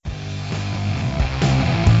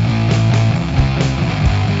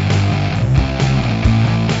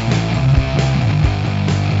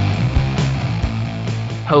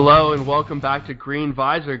Hello and welcome back to Green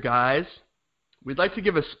Visor, guys. We'd like to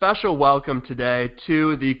give a special welcome today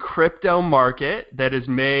to the crypto market that has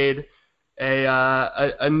made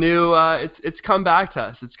a new. It's come back to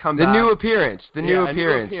us. It's come back. The new appearance. New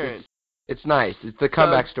appearance. It's nice. It's the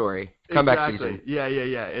comeback story. Comeback season. Yeah.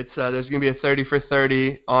 It's there's gonna be a 30 for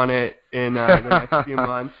 30 on it in the next few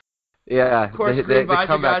months. Yeah. Of course, Green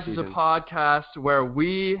Visor, guys, is a podcast where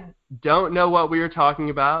we don't know what we are talking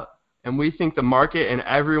about, and we think the market and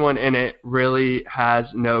everyone in it really has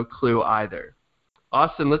no clue either.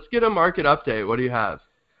 Austin, let's get a market update. What do you have?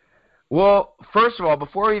 Well, first of all,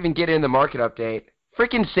 before we even get into the market update,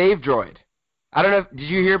 freaking SaveDroid. I don't know. Did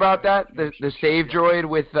you hear about that? The SaveDroid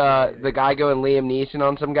with the guy going Liam Neeson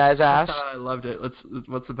on some guy's ass? I loved it.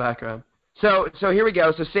 What's the background? So here we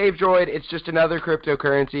go. So SaveDroid, it's just another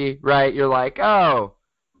cryptocurrency, right? You're like, oh,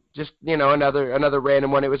 just, another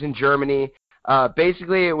random one. It was in Germany.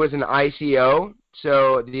 Basically, it was an ICO.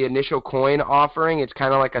 So the initial coin offering, it's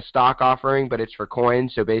kind of like a stock offering, but it's for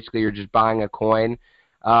coins. So basically, you're just buying a coin.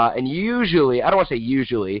 And usually, I don't want to say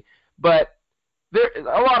usually, but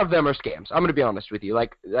a lot of them are scams. I'm going to be honest with you.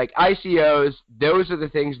 Like ICOs, those are the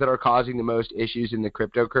things that are causing the most issues in the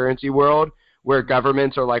cryptocurrency world, where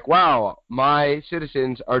governments are like, wow, my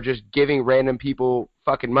citizens are just giving random people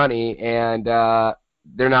fucking money, and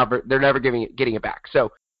they're never getting it back.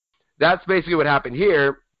 So that's basically what happened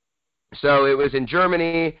here. So it was in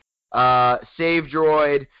Germany.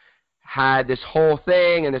 SaveDroid had this whole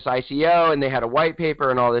thing and this ICO, and they had a white paper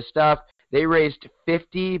and all this stuff. They raised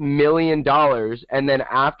 $50 million, and then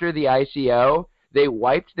after the ICO, they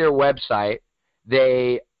wiped their website.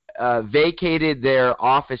 They vacated their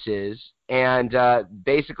offices, and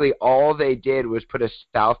basically all they did was put a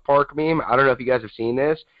South Park meme. I don't know if you guys have seen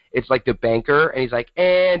this. It's like the banker, and he's like,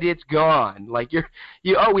 and it's gone. Like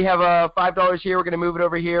we have $5 here. We're gonna move it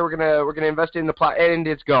over here. We're gonna invest it in the plot, and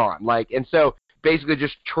it's gone. And so basically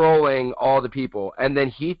just trolling all the people. And then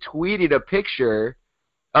he tweeted a picture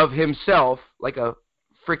of himself like a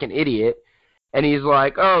freaking idiot, and he's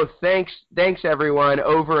like, oh, thanks everyone,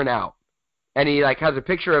 over and out. And he has a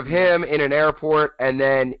picture of him in an airport and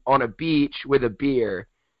then on a beach with a beer,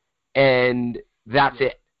 and that's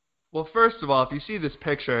it. Well, first of all, if you see this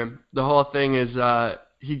picture, the whole thing is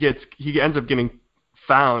he ends up getting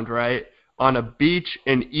found, right, on a beach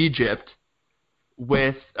in Egypt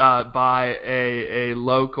with by a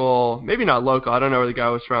local, maybe not local, I don't know where the guy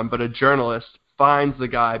was from, but a journalist finds the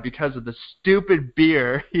guy because of the stupid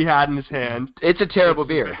beer he had in his hand. It's a terrible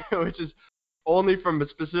beer. Which is only from a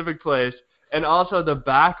specific place. And also the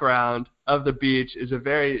background of the beach is I've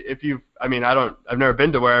never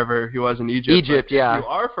been to wherever he was in Egypt. Egypt, yeah. If you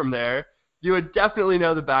are from there, you would definitely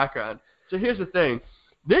know the background. So here's the thing.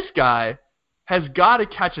 This guy has got to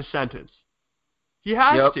catch a sentence. He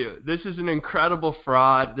has to. This is an incredible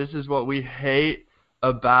fraud. This is what we hate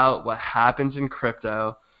about what happens in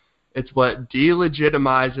crypto. It's what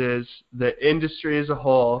delegitimizes the industry as a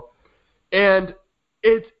whole. And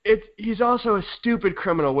he's also a stupid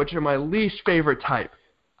criminal, which are my least favorite type.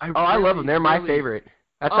 I love them. They're my favorite.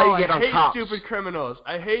 That's how you get on Cops. I hate stupid criminals.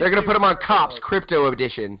 They're going to put them on Cops Crypto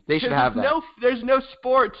Edition. They should have that. There's no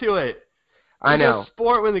sport to it. I know. There's no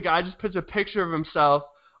sport when the guy just puts a picture of himself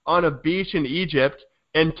on a beach in Egypt,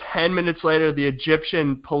 and 10 minutes later the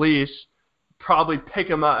Egyptian police probably pick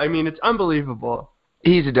him up. I mean, it's unbelievable.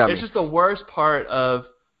 He's a dummy. It's just the worst part of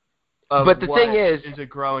but the thing is a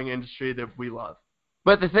growing industry that we love.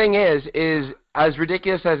 But the thing is as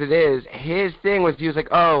ridiculous as it is, his thing was he was like,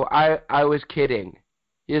 oh, I was kidding.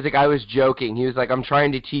 He was like, I was joking. He was like, I'm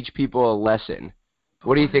trying to teach people a lesson.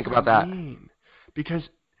 What do you think about that? Because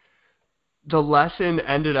the lesson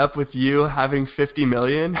ended up with you having 50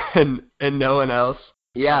 million and no one else.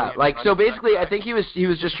 Yeah, so basically I think he was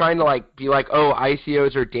just trying to be like, oh,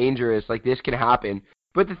 ICOs are dangerous, this can happen.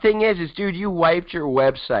 But the thing is dude, you wiped your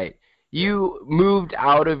website. You moved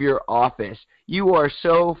out of your office. You are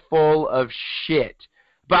so full of shit.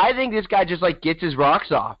 But I think this guy just gets his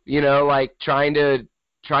rocks off, trying to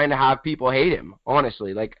have people hate him,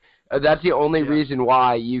 honestly. That's the only reason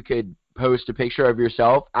why you could post a picture of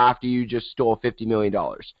yourself after you just stole $50 million.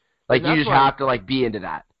 You just have to be into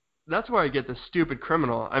that. That's where I get the stupid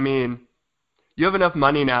criminal. I mean, you have enough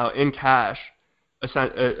money now in cash,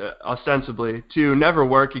 ostensibly, to never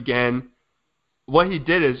work again. What he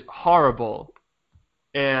did is horrible.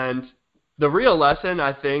 And the real lesson,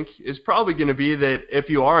 I think, is probably going to be that if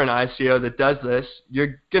you are an ICO that does this,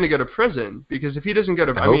 you're going to go to prison. Because if he doesn't go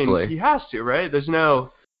to Hopefully. he has to, right? There's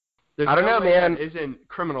no I don't know, man. That isn't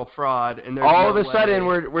criminal fraud, and all of a sudden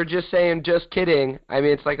we're just saying just kidding. I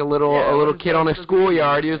mean, it's like a little kid on a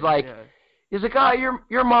schoolyard. He was like, He's like, oh,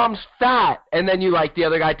 your mom's fat. And then the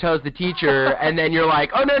other guy tells the teacher, and then you're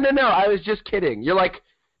like, oh, no, I was just kidding. You're like,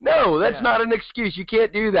 no, that's not an excuse. You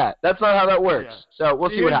can't do that. That's not how that works. Yeah. So we'll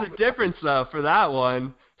see what happens. Here's the difference, though, for that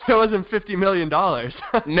one. It wasn't $50 million. No,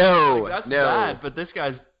 that's no. bad, but this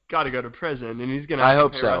guy's got to go to prison, and he's going to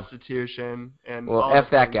have to pay restitution. And F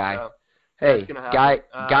that guy. So hey,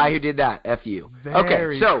 guy who did that, F you.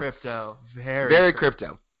 Very crypto. Very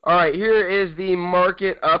crypto. All right, here is the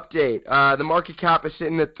market update. The market cap is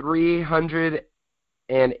sitting at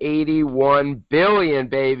 $381 billion,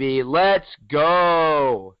 baby. Let's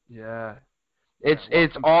go. Yeah.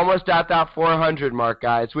 It's almost at that 400 mark,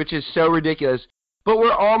 guys, which is so ridiculous. But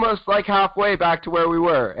we're almost halfway back to where we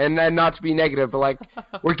were. And then not to be negative, but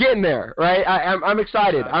we're getting there, right? I'm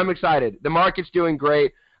excited. I'm excited. The market's doing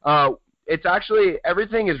great. It's actually,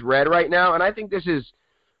 everything is red right now, and I think this is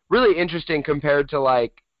really interesting compared to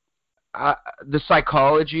the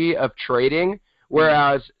psychology of trading,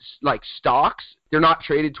 whereas stocks, they're not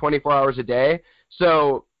traded 24 hours a day.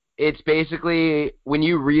 So it's basically when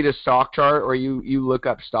you read a stock chart or you look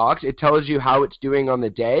up stocks, it tells you how it's doing on the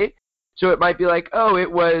day. So it might be like, oh,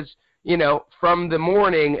 it was, from the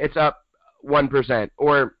morning it's up 1%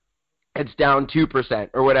 or it's down 2%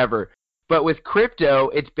 or whatever. But with crypto,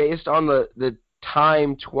 it's based on the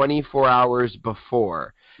time 24 hours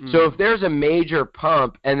before. So if there's a major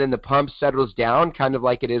pump and then the pump settles down, kind of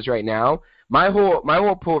like it is right now, my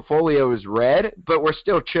whole portfolio is red, but we're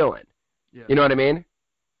still chilling. Yeah. You know what I mean?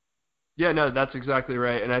 Yeah, no, that's exactly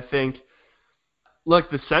right. And I think, look,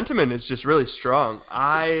 the sentiment is just really strong.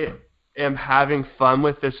 I am having fun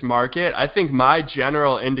with this market. I think my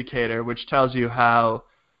general indicator, which tells you how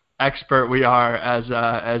expert we are as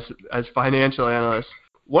financial analysts,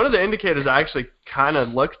 one of the indicators I actually kind of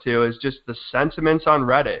look to is just the sentiments on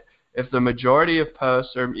Reddit. If the majority of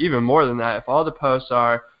posts, or even more than that, if all the posts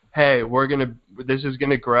are, hey, this is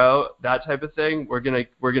gonna grow, that type of thing, we're gonna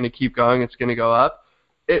keep going, it's gonna go up.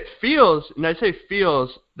 It feels, and I say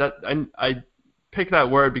feels, that I pick that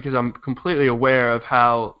word because I'm completely aware of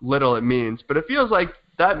how little it means, but it feels like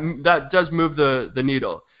that does move the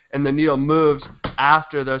needle, and the needle moves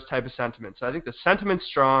after those type of sentiments. So I think the sentiment's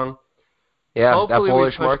strong. Yeah, hopefully that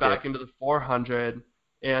bullish we push market back into the 400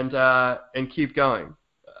 and keep going.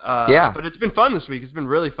 Yeah. But it's been fun this week. It's been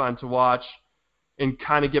really fun to watch and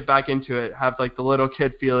kind of get back into it. Have the little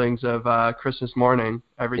kid feelings of Christmas morning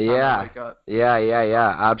every time I wake up. Yeah.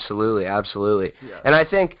 Absolutely. Yeah. And I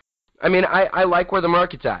think, I like where the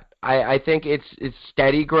market's at. I think it's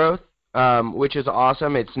steady growth, which is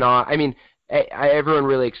awesome. It's not. Everyone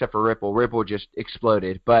really except for Ripple. Ripple just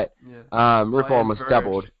exploded, but Ripple almost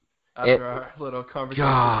doubled. After our little conversation.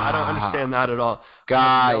 I don't understand that at all.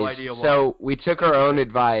 Guys, no idea why. So we took our own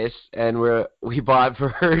advice and we bought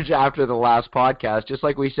Verge after the last podcast, just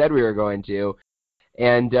like we said we were going to.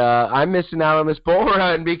 And I'm missing out on this bull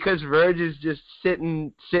run because Verge is just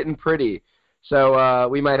sitting pretty. So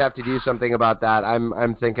we might have to do something about that.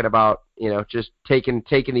 I'm thinking about just taking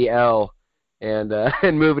the L and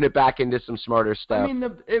moving it back into some smarter stuff.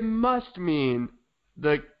 It must mean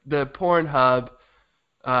the Pornhub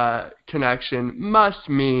connection must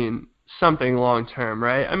mean something long term,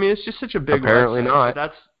 right? It's just such a big apparently website.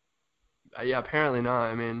 Not. Apparently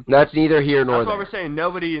not. That's neither here nor there. That's what we're saying.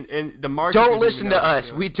 Nobody in the market. Don't listen to us.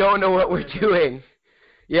 We don't know what we're doing.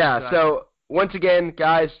 Yeah. Exactly. So once again,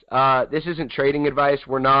 guys, this isn't trading advice.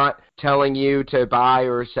 We're not telling you to buy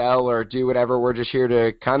or sell or do whatever. We're just here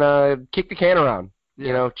to kind of kick the can around.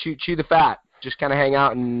 Yeah. Chew the fat. Just kind of hang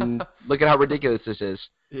out and look at how ridiculous this is.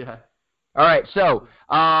 Yeah. All right, so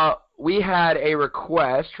we had a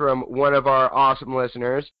request from one of our awesome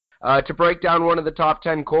listeners to break down one of the top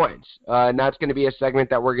 10 coins, and that's going to be a segment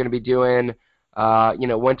that we're going to be doing.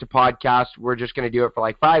 Once a podcast, we're just going to do it for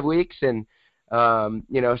 5 weeks, and so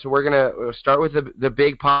we're going to start with the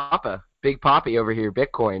Big Papi over here,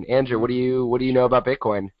 Bitcoin. Andrew, what do you know about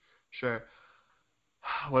Bitcoin? Sure.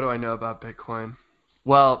 What do I know about Bitcoin?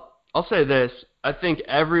 Well, I'll say this. I think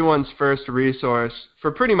everyone's first resource for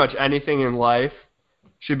pretty much anything in life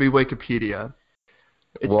should be Wikipedia.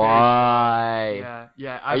 Why?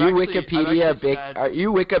 Yeah. Are you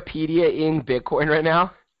Wikipedia-ing Bitcoin right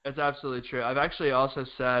now? That's absolutely true. I've actually also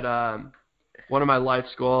said one of my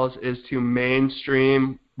life's goals is to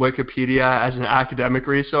mainstream Wikipedia as an academic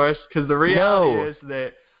resource, because the reality is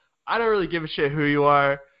that I don't really give a shit who you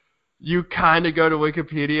are. you kind of go to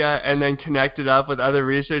Wikipedia and then connect it up with other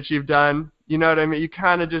research you've done. You know what I mean? You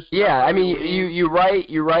kind of just I mean you write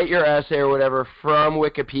your essay or whatever from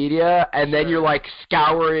Wikipedia, and then you're like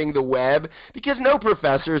scouring the web, because no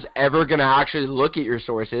professor is ever going to actually look at your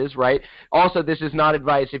sources, right? Also, this is not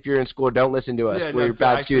advice if you're in school. Don't listen to us. We're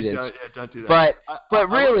bad students. Don't do that. But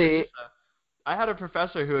really, I had a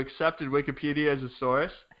professor who accepted Wikipedia as a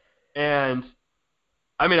source, and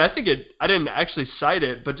I mean, I didn't actually cite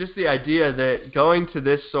it, but just the idea that going to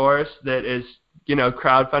this source that is,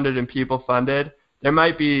 crowdfunded and people funded, there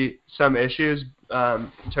might be some issues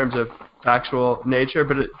in terms of factual nature,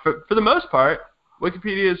 but for the most part,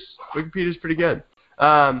 Wikipedia's pretty good.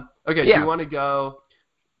 Okay, yeah. Do you want to go?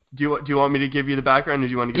 Do you want me to give you the background, or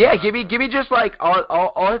do you want to? Give me just like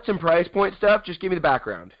I'll hit some price point stuff. Just give me the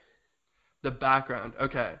background. The background.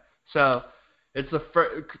 Okay, so.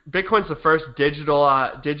 Bitcoin's the first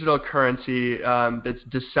digital currency that's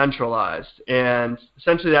decentralized, and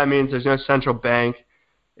essentially that means there's no central bank.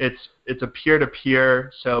 It's a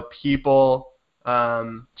peer-to-peer, so people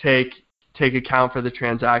take account for the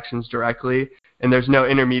transactions directly, and there's no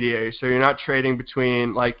intermediary. So you're not trading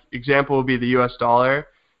between, like, example would be the U.S. dollar.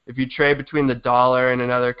 If you trade between the dollar and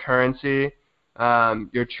another currency,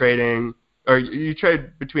 you're trading. Or you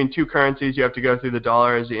trade between two currencies, you have to go through the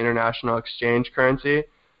dollar as the international exchange currency,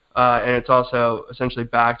 and it's also essentially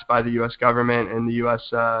backed by the U.S. government and the U.S.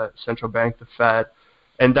 Central Bank, the Fed.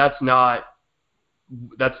 And Bitcoin's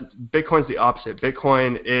the opposite.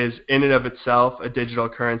 Bitcoin is in and of itself a digital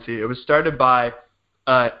currency. It was started by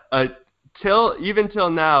even till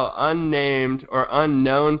now unnamed or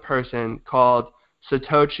unknown person called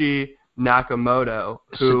Satoshi Nakamoto.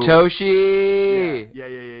 Satoshi!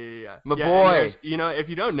 Yeah. My boy. If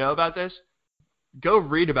you don't know about this, go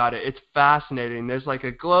read about it. It's fascinating. There's like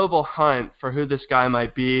a global hunt for who this guy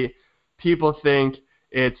might be. People think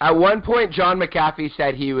it's... At one point, John McAfee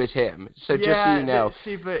said he was him. So just so you know.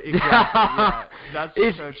 But exactly, yeah. That's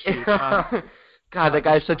Satoshi. God, that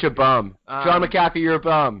guy's such a bum. John McAfee, you're a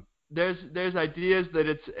bum. There's ideas that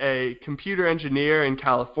it's a computer engineer in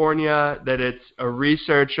California, that it's a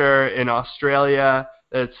researcher in Australia,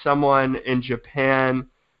 that it's someone in Japan,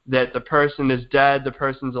 that the person is dead, the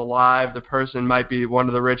person's alive, the person might be one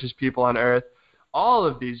of the richest people on earth. All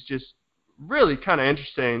of these just really kind of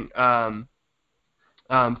interesting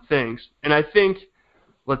things. And I think,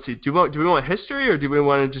 let's see, do we want history, or do we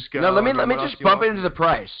want to just go? No, let me just bump into the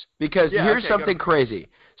price, because here's something crazy.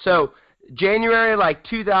 So January, like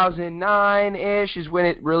 2009-ish, is when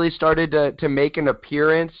it really started to make an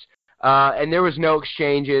appearance, and there was no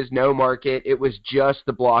exchanges, no market. It was just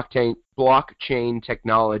the blockchain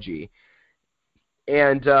technology,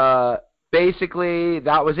 and basically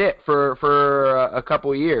that was it for a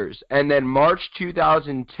couple years. And then March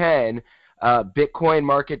 2010,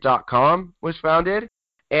 BitcoinMarket.com was founded,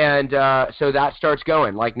 and so that starts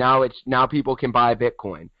going. Like now people can buy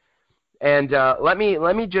Bitcoin. And let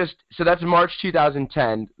me just, so that's March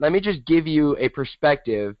 2010. Let me just give you a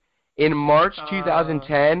perspective. In March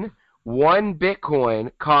 2010, one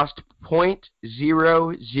Bitcoin cost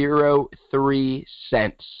 0.003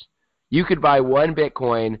 cents. You could buy one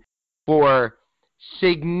Bitcoin for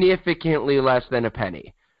significantly less than a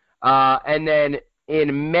penny. And then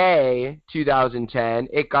in May 2010,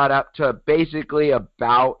 it got up to basically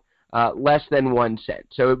about less than 1 cent.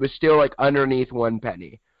 So it was still like underneath 1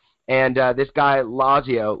 penny. And this guy,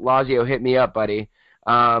 Lazio hit me up, buddy,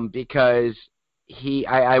 because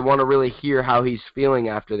I want to really hear how he's feeling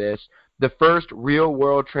after this. The first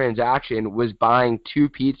real-world transaction was buying 2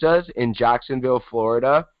 pizzas in Jacksonville,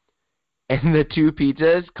 Florida, and the 2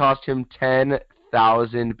 pizzas cost him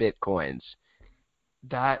 10,000 Bitcoins.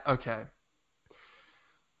 Okay.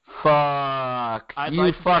 Fuck.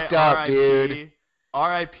 You fucked up, dude.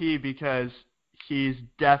 R.I.P. because he's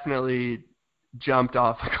definitely jumped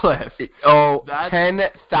off a cliff. Oh,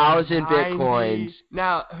 10,000 Bitcoins.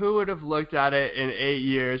 Now, who would have looked at it in 8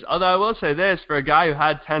 years? Although I will say this, for a guy who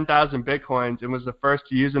had 10,000 Bitcoins and was the first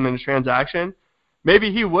to use them in a transaction,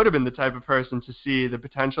 maybe he would have been the type of person to see the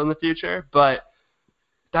potential in the future, but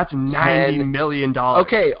that's $90 million.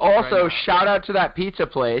 Okay, also, shout out to that pizza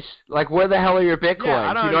place. Like, where the hell are your Bitcoins?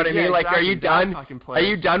 Yeah, you know what I mean? Like, exactly, are you done? Are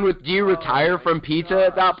you done with, do you retire from pizza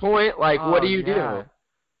at that point? Like, what do you do?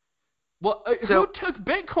 Well, who took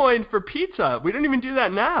Bitcoin for pizza? We don't even do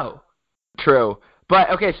that now. True.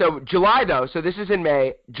 But, okay, so July, though, so this is in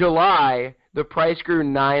May. July, the price grew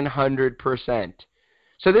 900%.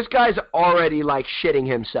 So this guy's already, like, shitting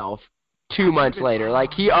himself 2 months later.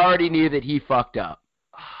 Like, he already knew that he fucked up.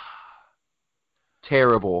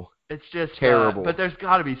 Terrible. It's just terrible. But there's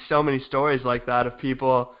got to be so many stories like that of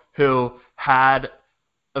people who had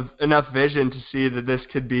enough vision to see that this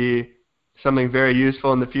could be something very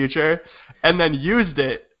useful in the future, and then used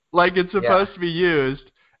it like it's supposed to be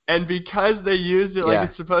used. And because they used it like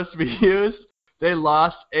it's supposed to be used, they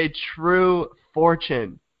lost a true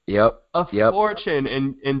fortune. Yep. Fortune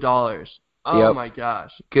in dollars. Oh my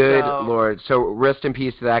gosh. Good Lord. So rest in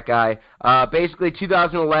peace to that guy. Basically,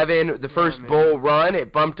 2011, the first bull run,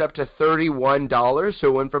 it bumped up to $31. So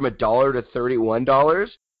it went from $1 to $31.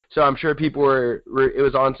 So I'm sure people it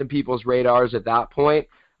was on some people's radars at that point.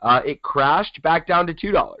 It crashed back down to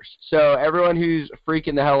 $2. So everyone who's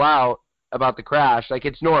freaking the hell out about the crash, like,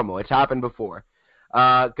 it's normal. It's happened before.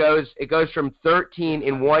 It goes from 13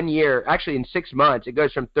 in 1 year, actually in 6 months, it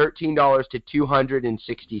goes from $13 to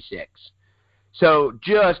 $266. So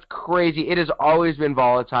just crazy. It has always been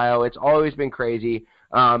volatile. It's always been crazy.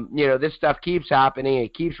 This stuff keeps happening.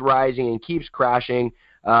 It keeps rising and keeps crashing.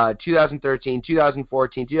 2013,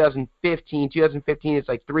 2014, 2015. 2015, it's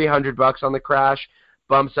like $300 on the crash.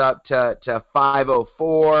 Bumps up to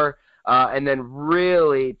 504. And then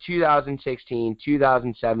really 2016,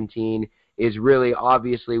 2017 is really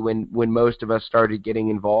obviously when most of us started getting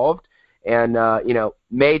involved. And,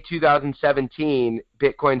 May 2017,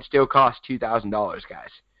 Bitcoin still costs $2,000,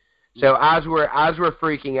 guys. So as we're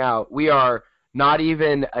freaking out, we are not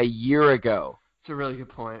even a year ago. It's a really good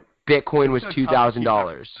point. Bitcoin was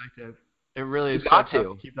 $2,000. It really is tough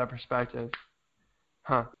to keep that perspective.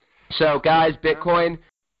 Huh. So, guys, Bitcoin,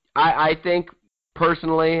 I think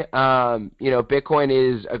personally, Bitcoin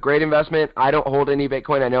is a great investment. I don't hold any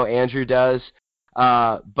Bitcoin. I know Andrew does.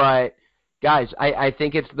 But guys, I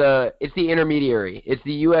think it's the intermediary. It's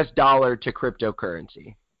the US dollar to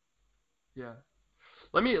cryptocurrency. Yeah.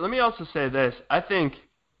 Let me also say this. I think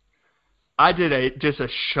I did just a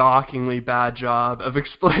shockingly bad job of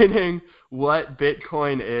explaining what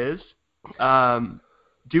Bitcoin is.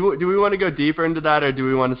 Do we want to go deeper into that, or do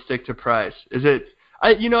we want to stick to price? Is it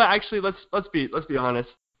actually, let's be honest.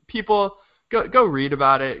 People, go read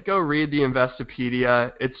about it. Go read the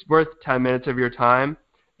Investopedia. It's worth 10 minutes of your time.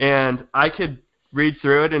 And I could read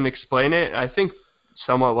through it and explain it, I think,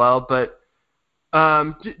 somewhat well. But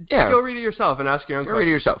go read it yourself and ask your own questions. Read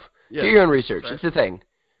it yourself. Yeah. Do your own research. Right. It's the thing.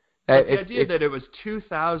 The idea that it was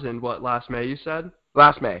 2,000, last May you said?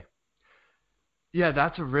 Last May. Yeah,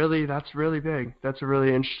 that's really big. That's a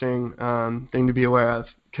really interesting thing to be aware of.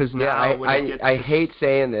 Because now I hate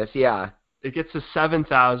saying this, it gets to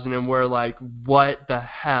 7,000 and we're like, what the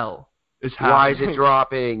hell is happening? Why is it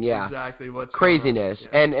dropping? Yeah. Exactly. What's craziness.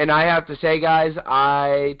 Yeah. And I have to say, guys,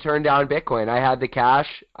 I turned down Bitcoin. I had the cash.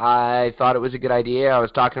 I thought it was a good idea. I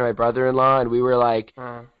was talking to my brother-in-law, and we were like,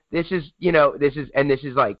 this is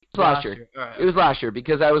like last year. Right. It was last year,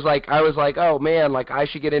 because I was like, oh man, like I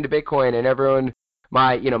should get into Bitcoin, and everyone,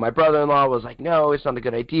 my brother-in-law was like, no, it's not a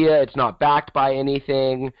good idea. It's not backed by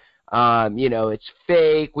anything. It's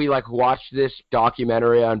fake. We watched this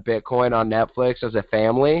documentary on Bitcoin on Netflix as a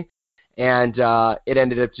family, and it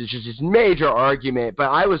ended up just this major argument. But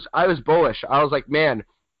I was bullish. I was like, man,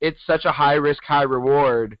 it's such a high risk, high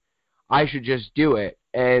reward. I should just do it.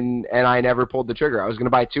 And I never pulled the trigger. I was going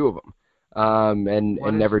to buy 2 of them, and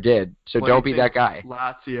never did. So don't be that guy.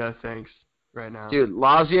 Lazio thinks right now, dude.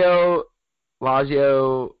 Lazio,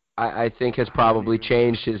 I think has probably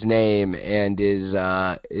changed his name and is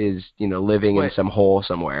living in some hole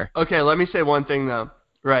somewhere. Okay, let me say one thing though.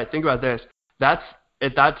 Right, think about this. That's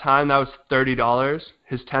at that time that was $30.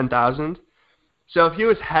 His 10,000. So if he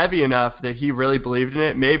was heavy enough that he really believed in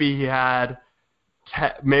it, maybe he had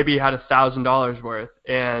 $1,000 worth,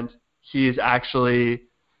 and he's actually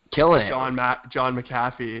killing it. John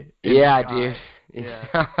McAfee. Yeah, dude.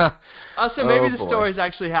 Yeah. Also, maybe the story's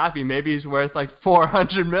actually happy. Maybe he's worth like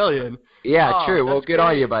 $400 million. Yeah, true. Well, good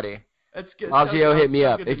on you, buddy. That's good. Lazio, hit me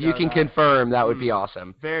up. If you can confirm, that would be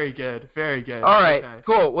awesome. Very good. Very good. All right,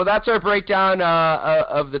 cool. Well, that's our breakdown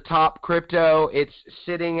of the top crypto. It's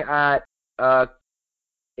sitting at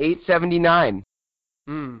 $879.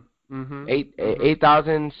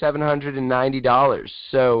 $8,790.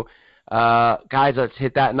 So, guys, let's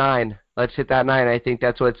hit that 9. Let's hit that 9. I think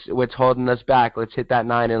that's what's holding us back. Let's hit that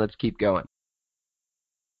 9 and let's keep going.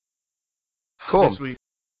 Cool. This week.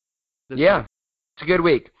 It's a good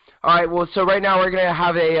week. All right. Well, so right now we're gonna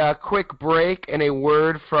have a quick break and a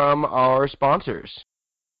word from our sponsors.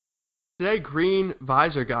 Today, Green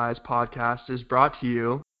Visor Guys podcast is brought to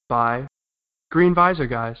you by Green Visor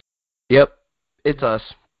Guys. Yep, it's us.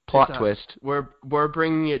 Plot twist. We're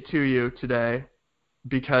bringing it to you today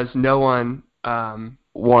because no one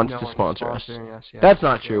wants no to one is sponsor us. sponsoring us. Yeah, That's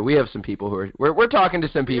not true. We have some people who are we're talking to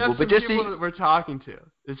some We people, have but some just people so that we're talking to.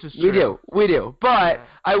 This is true. we do. But Yeah.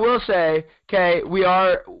 I will say, okay,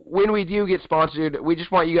 when we do get sponsored, we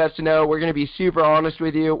just want you guys to know we're going to be super honest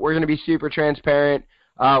with you. We're going to be super transparent.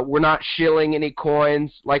 We're not shilling any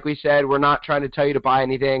coins. Like we said, we're not trying to tell you to buy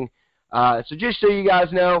anything. So just so you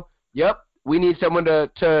guys know, yep, we need someone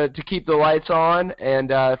to keep the lights on,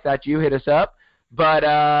 and if that's you, hit us up. But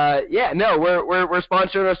yeah, no, we're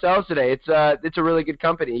sponsoring ourselves today. It's a really good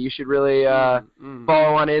company. You should really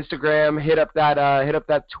follow on Instagram, hit up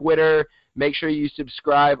that Twitter. Make sure you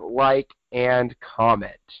subscribe, like, and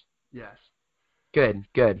comment. Yes. Good.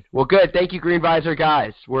 Well, good. Thank you, Green Visor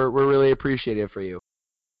guys. We're really appreciative for you.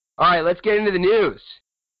 All right, let's get into the news.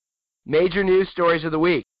 Major news stories of the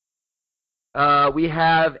week. We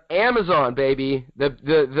have Amazon, baby,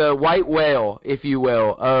 the white whale, if you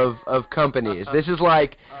will, of companies. This is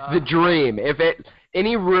like the dream. If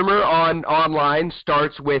any rumor online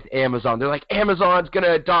starts with Amazon, they're like, Amazon's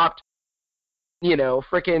gonna adopt,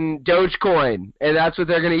 frickin' Dogecoin, and that's what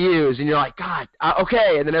they're gonna use. And you're like, God,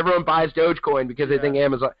 okay. And then everyone buys Dogecoin because they think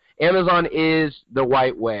Amazon is the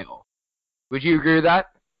white whale. Would you agree with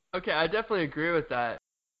that? Okay, I definitely agree with that.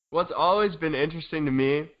 What's always been interesting to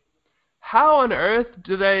me, how on earth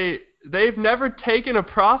do they've never taken a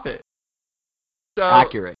profit? So,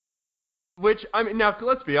 accurate. Which, I mean, now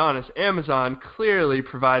let's be honest, Amazon clearly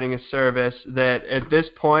providing a service that at this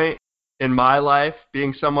point in my life,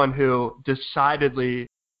 being someone who decidedly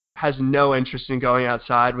has no interest in going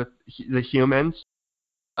outside with the humans,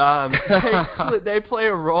 they play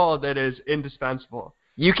a role that is indispensable.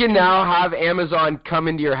 You can now have Amazon come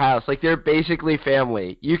into your house. Like, they're basically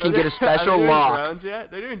family. You can get a special lock. Are they doing drones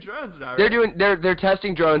yet? They're doing drones now, right? They're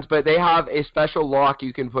testing drones, but they have a special lock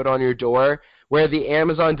you can put on your door where the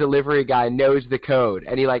Amazon delivery guy knows the code,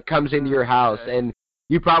 and he comes into your house, and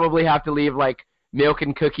you probably have to leave milk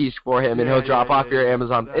and cookies for him, and he'll drop off your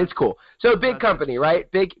Amazon. It's cool. So big company,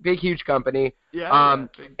 right? Big huge company. Yeah.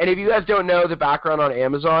 And if you guys don't know the background on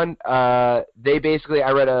Amazon, they basically,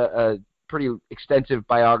 I read a pretty extensive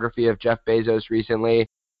biography of Jeff Bezos recently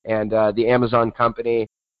and the Amazon company,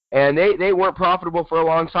 and they weren't profitable for a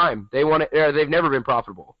long time. They've never been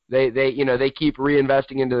profitable. They keep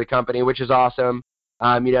reinvesting into the company, which is awesome.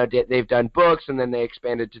 They've done books, and then they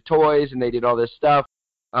expanded to toys, and they did all this stuff.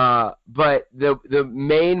 But the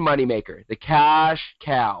main moneymaker, the cash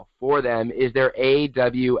cow for them, is their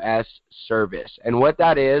AWS service, and what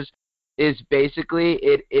that is basically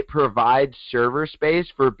it provides server space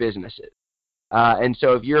for businesses. And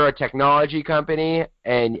so if you're a technology company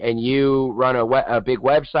and you run a big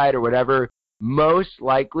website or whatever, most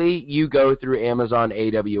likely you go through Amazon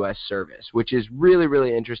AWS service, which is really,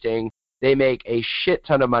 really interesting. They make a shit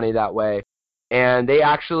ton of money that way, and they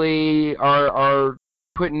actually are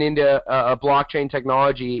putting into a blockchain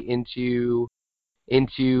technology into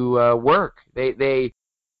work. They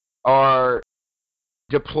are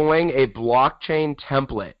deploying a blockchain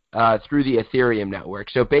template through the Ethereum network.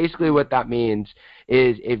 So basically what that means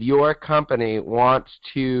is if your company wants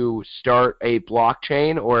to start a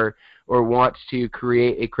blockchain or wants to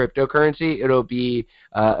create a cryptocurrency, it'll be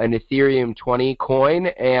an Ethereum 20 coin,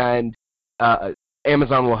 and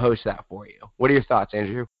Amazon will host that for you. What are your thoughts,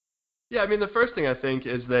 Andrew? Yeah, I mean, the first thing I think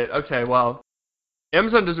is that, okay, well,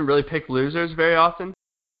 Amazon doesn't really pick losers very often.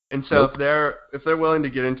 And so if they're willing to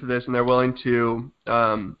get into this and they're willing to,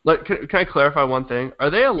 can I clarify one thing? Are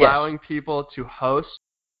they allowing people to host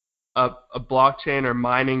a blockchain or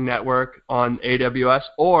mining network on AWS,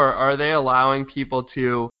 or are they allowing people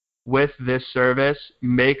to, with this service,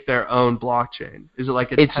 make their own blockchain? Is it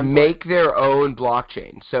like a template? Make their own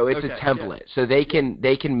blockchain. So it's a template. Yeah. So they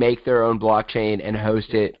can make their own blockchain and host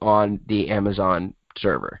it on the Amazon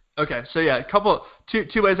server. Okay. So yeah,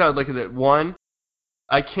 two ways I would look at it. One,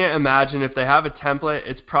 I can't imagine if they have a template,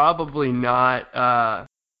 it's probably not going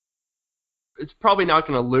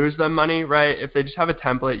to lose them money, right? If they just have a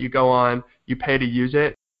template, you go on, you pay to use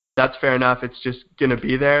it, that's fair enough. It's just going to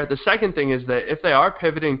be there. The second thing is that if they are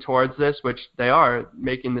pivoting towards this, which they are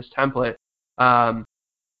making this template,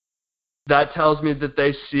 that tells me that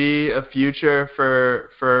they see a future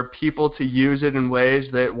for people to use it in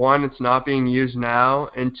ways that, one, it's not being used now,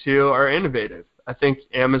 and two, are innovative. I think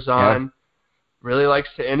Amazon really likes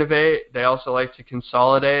to innovate. They also like to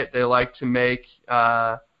consolidate. They like to make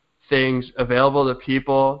things available to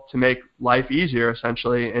people to make life easier,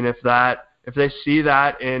 essentially. And if they see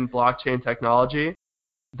that in blockchain technology,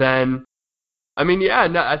 then, I mean,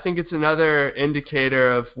 I think it's another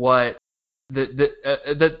indicator of what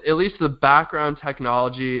that at least the background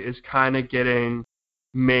technology is kind of getting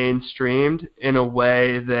mainstreamed in a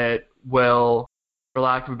way that will for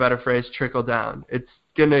lack of a better phrase, trickle down. It's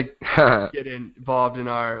going to get involved in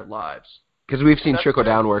our lives. Because we've seen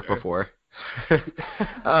trickle-down work before.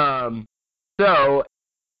 So,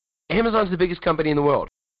 Amazon's the biggest company in the world.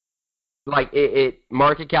 Like, it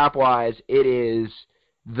market cap-wise, it is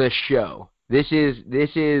the show. This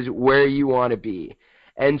is where you want to be.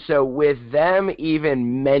 And so with them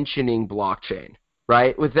even mentioning blockchain,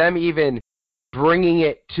 right, with them even bringing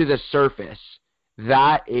it to the surface,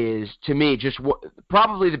 that is, to me, just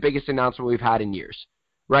probably the biggest announcement we've had in years,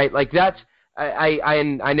 right? Like, that's,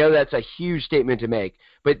 I know that's a huge statement to make,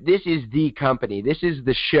 but this is the company. This is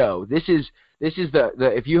the show. This is the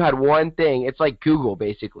if you had one thing, it's like Google,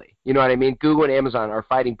 basically. You know what I mean? Google and Amazon are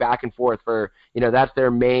fighting back and forth for, that's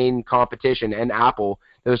their main competition, and Apple,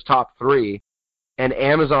 those top three. And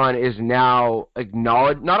Amazon is now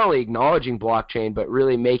not only acknowledging blockchain, but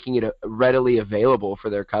really making it readily available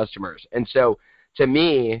for their customers. And so, to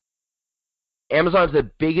me, Amazon's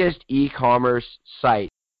the biggest e-commerce site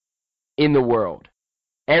in the world.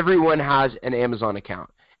 Everyone has an Amazon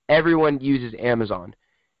account. Everyone uses Amazon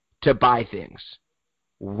to buy things.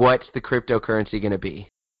 What's the cryptocurrency going to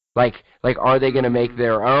be? Like, are they going to make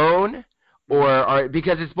their own? Or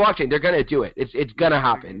because it's blockchain, they're going to do it. It's going to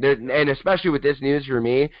happen. And especially with this news for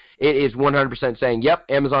me, it is 100% saying, yep,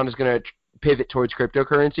 Amazon is going to pivot towards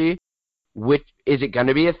cryptocurrency. Which is it going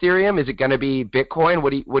to be Ethereum? Is it going to be Bitcoin?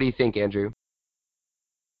 What do you think, Andrew?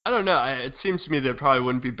 I don't know. It seems to me that it probably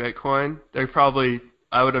wouldn't be Bitcoin.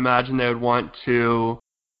 I would imagine they would want to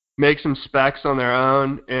make some specs on their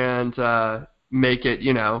own and make it,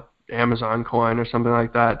 Amazon coin or something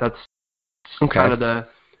like that. That's kind of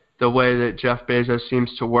the way that Jeff Bezos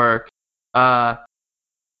seems to work. I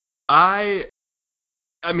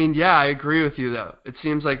agree with you, though. It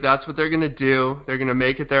seems like that's what they're going to do. They're going to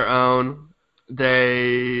make it their own.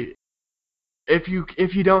 If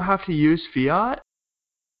you don't have to use fiat,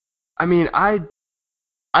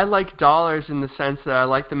 I like dollars in the sense that I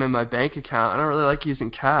like them in my bank account. I don't really like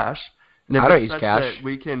using cash. And I don't use cash.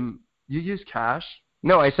 You use cash?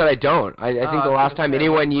 No, I said I don't. I think the last time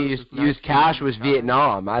anyone used cash was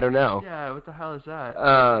Vietnam. I don't know. Yeah, what the hell is that?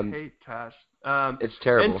 I hate cash. It's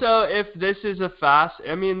terrible. And so if this is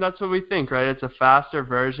that's what we think, right? It's a faster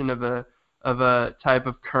version of a type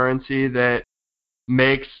of currency that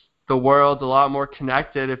makes the world a lot more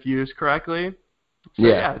connected if used correctly. So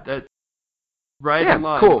that's right in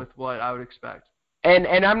line with what I would expect. And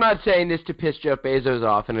I'm not saying this to piss Jeff Bezos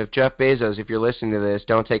off, and if Jeff Bezos, if you're listening to this,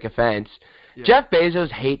 don't take offense. Yeah. Jeff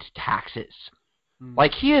Bezos hates taxes.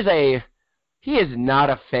 Like, he is not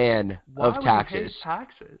a fan of taxes. Why would he hate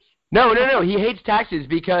taxes? No. He hates taxes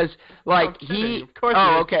because, like, Of course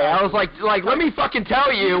okay. I was like, let me fucking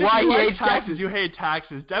tell you why he hates taxes. You hate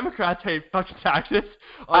taxes. Democrats hate fucking taxes.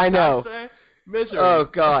 I know. Misery. Oh,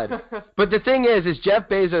 God. But the thing is Jeff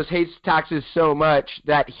Bezos hates taxes so much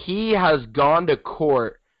that he has gone to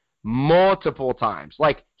court multiple times.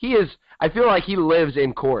 Like, I feel like he lives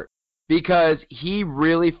in court because he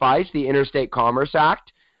really fights the Interstate Commerce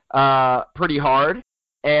Act pretty hard.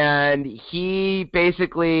 And he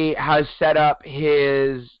basically has set up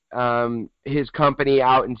his company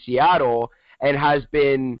out in Seattle and has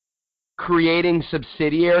been creating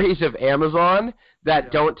subsidiaries of Amazon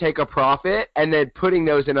that don't take a profit and then putting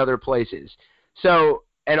those in other places. So,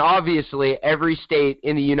 and obviously every state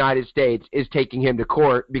in the United States is taking him to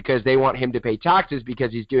court because they want him to pay taxes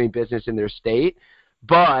because he's doing business in their state,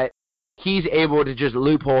 but he's able to just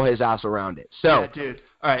loophole his ass around it. So, yeah, dude.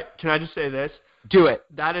 All right, can I just say this? Do it.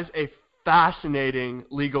 That is a fascinating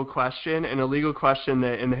legal question, and a legal question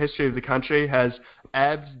that in the history of the country has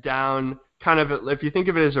ebbed down kind of, if you think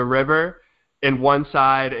of it as a river, and one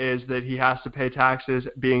side is that he has to pay taxes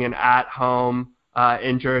being an at-home,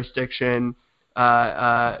 in-jurisdiction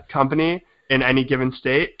company in any given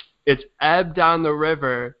state. It's ebbed down the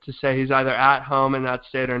river to say he's either at home in that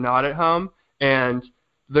state or not at home, and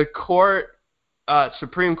the court,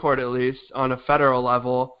 Supreme Court at least, on a federal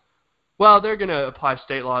level, well, they're going to apply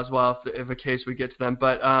state law as well if a case would get to them,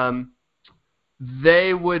 but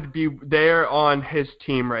they're on his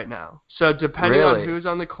team right now. So depending on who's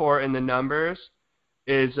on the court and the numbers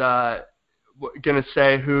is going to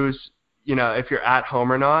say who's, if you're at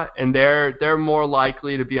home or not, and they're more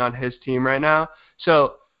likely to be on his team right now.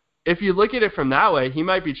 So if you look at it from that way, he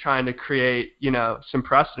might be trying to create, some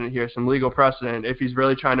precedent here, some legal precedent, if he's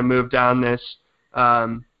really trying to move down this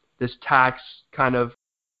tax kind of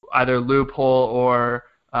either loophole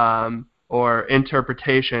or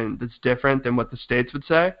interpretation that's different than what the states would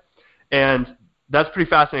say. And that's pretty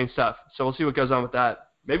fascinating stuff. So we'll see what goes on with that.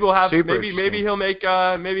 Maybe we'll have maybe he'll make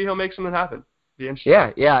something happen. Be interesting.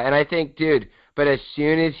 Yeah, and I think, dude, but as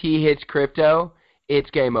soon as he hits crypto, it's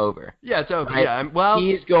game over. Yeah, it's over. Right? Yeah, well,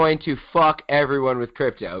 he's going to fuck everyone with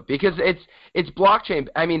crypto because it's blockchain.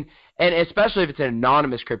 I mean, and especially if it's an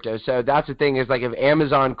anonymous crypto. So that's the thing is like if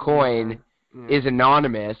Amazon coin is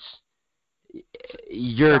anonymous,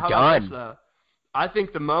 you're how about done. this, though? I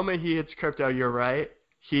think the moment he hits crypto, you're right.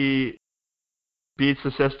 He beats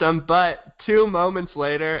the system, but 2 moments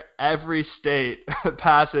later, every state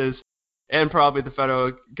passes, and probably the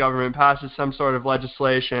federal government passes some sort of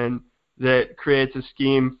legislation that creates a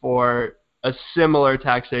scheme for a similar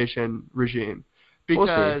taxation regime.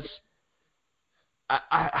 Because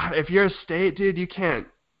if you're a state, dude, you can't.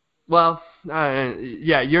 Well,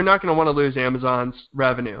 you're not going to want to lose Amazon's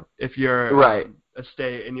revenue if you're a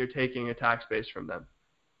state and you're taking a tax base from them.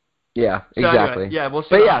 Yeah, so exactly. Anyway, we'll see.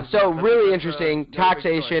 But yeah, so really interesting.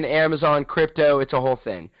 Taxation, Amazon, crypto, it's a whole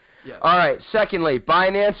thing. Yeah. All right, secondly,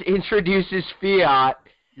 Binance introduces fiat,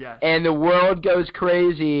 and the world goes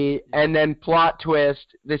crazy, and then plot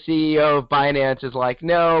twist, the CEO of Binance is like,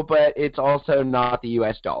 no, but it's also not the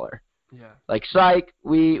U.S. dollar. Yeah. Like, psych,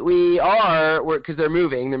 we are, because they're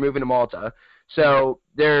moving to Malta, so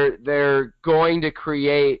they're going to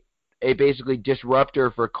create a basically disruptor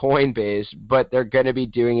for Coinbase, but they're going to be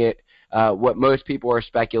doing it what most people are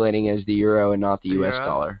speculating is the euro and not the U.S.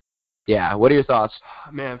 dollar. Yeah, what are your thoughts?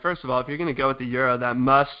 Man, first of all, if you're going to go with the euro,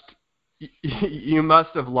 you must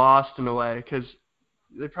have lost in a way because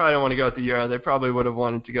they probably don't want to go with the euro. They probably would have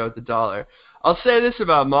wanted to go with the dollar. I'll say this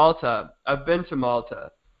about Malta. I've been to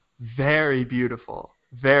Malta. Very beautiful.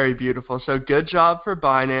 Very beautiful. So good job for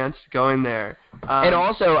Binance going there. And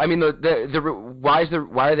also, I mean, why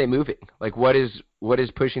are they moving? Like, what is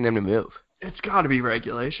pushing them to move? It's got to be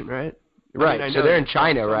regulation, right? Right. I mean, so they're in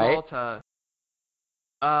China, right? Malta.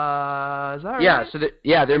 Is that right? Yeah. So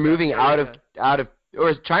they're moving out of, or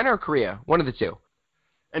is China or Korea? One of the two.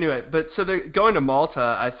 Anyway, but so they're going to Malta.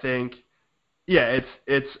 I think,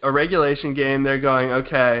 it's a regulation game. They're going,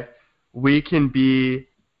 okay, we can be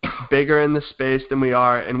bigger in the space than we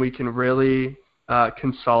are, and we can really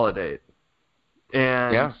consolidate.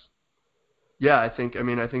 And I think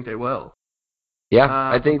they will. Yeah,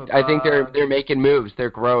 I think they're making moves. They're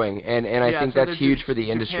growing, and I think that's huge for the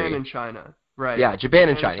industry. Japan and China, right? Yeah, Japan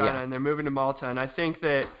and China. Yeah, and they're moving to Malta, and I think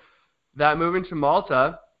that moving to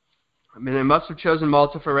Malta, I mean, they must have chosen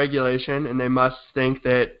Malta for regulation, and they must think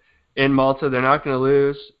that in Malta they're not going to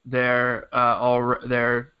lose their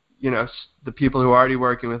the people who are already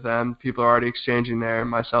working with them, people who are already exchanging there,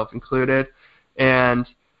 myself included, and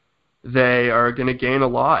they are going to gain a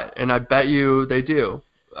lot, and I bet you they do.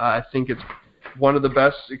 I think it's one of the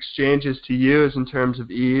best exchanges to use in terms of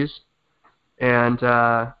ease, and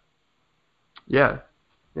it's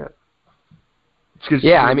just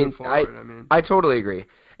I mean, I totally agree,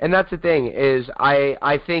 and that's the thing is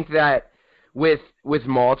I think that with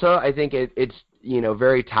Malta, I think it's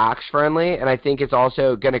very tax friendly, and I think it's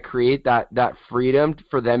also going to create that freedom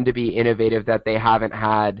for them to be innovative that they haven't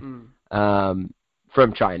had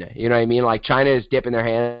from China. You know what I mean? Like, China is dipping their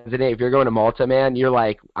hands in it. If you're going to Malta, man, you're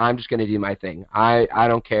like, I'm just going to do my thing. I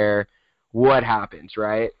don't care what happens,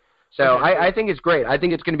 right? So I think it's great. I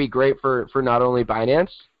think it's going to be great for not only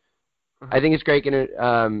Binance. I think it's great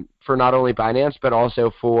for not only Binance, but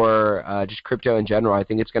also for just crypto in general. I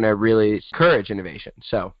think it's going to really encourage innovation.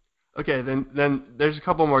 So. Okay, then there's a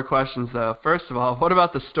couple more questions, though. First of all, what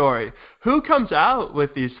about the story? Who comes out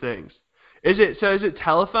with these things? Is it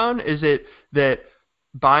Telephone? Is it that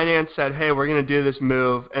Binance said, hey, we're going to do this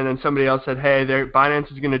move, and then somebody else said, hey,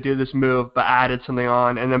 Binance is going to do this move, but added something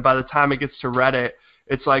on, and then by the time it gets to Reddit,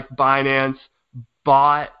 it's like Binance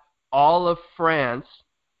bought all of France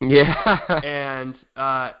and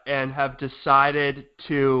have decided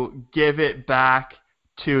to give it back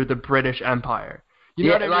to the British Empire. You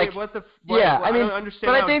know what I mean? I don't understand.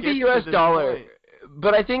 But I think the U.S. dollar.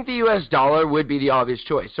 But I think the U.S. dollar would be the obvious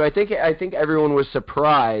choice. So I think everyone was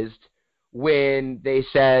surprised when they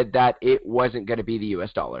said that it wasn't going to be the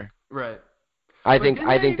U.S. dollar. Right. I think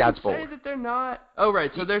that's bold. Say that they're not. Oh, right.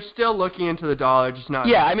 So they're still looking into the dollar, just not.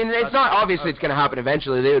 Yeah, I mean, it's not obviously it's going to happen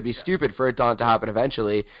eventually. They would be stupid for it not to happen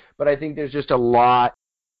eventually. But I think there's just a lot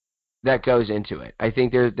that goes into it. I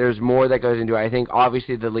think there's more that goes into it. I think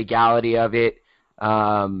obviously the legality of it.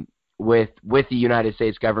 With the United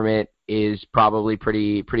States government is probably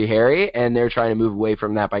pretty hairy, and they're trying to move away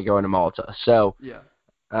from that by going to Malta. So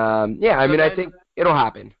I mean, I think it'll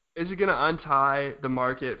happen. Is it going to untie the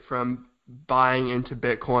market from buying into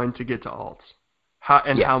Bitcoin to get to alts?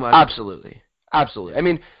 How much? Absolutely. I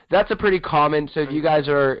mean, that's a pretty common. So if you guys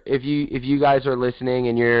are listening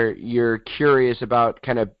and you're curious about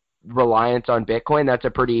kind of reliance on Bitcoin, that's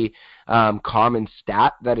a pretty common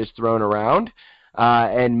stat that is thrown around.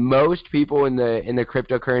 And most people in the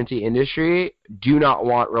cryptocurrency industry do not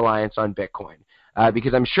want reliance on Bitcoin.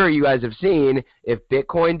 Because I'm sure you guys have seen, if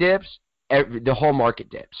Bitcoin dips, the whole market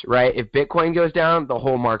dips, right? If Bitcoin goes down, the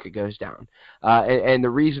whole market goes down. And the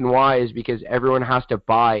reason why is because everyone has to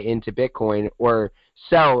buy into Bitcoin or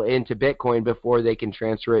sell into Bitcoin before they can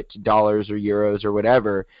transfer it to dollars or euros or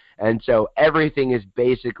whatever. And so everything is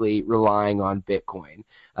basically relying on Bitcoin.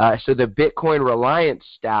 So the Bitcoin reliance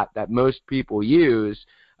stat that most people use,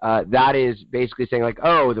 that is basically saying like,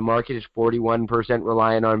 oh, the market is 41%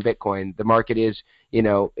 reliant on Bitcoin. The market is,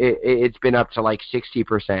 it's been up to like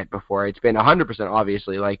 60% before. It's been 100%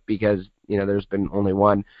 obviously, like because, there's been only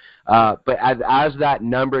one. But as that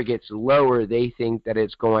number gets lower, they think that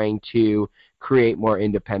it's going to create more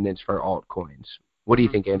independence for altcoins. What do you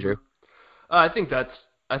think, Andrew? I think that's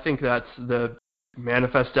the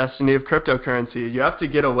manifest destiny of cryptocurrency. You have to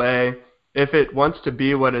get away, if it wants to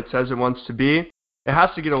be what it says it wants to be, it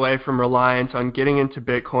has to get away from reliance on getting into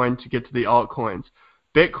Bitcoin to get to the altcoins.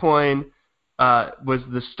 Bitcoin was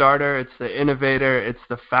the starter, it's the innovator, it's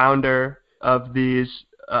the founder of this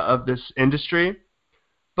industry,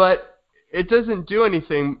 but it doesn't do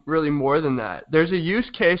anything really more than that. There's a use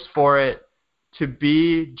case for it to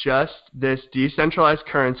be just this decentralized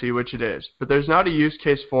currency, which it is, but there's not a use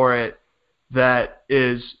case for it that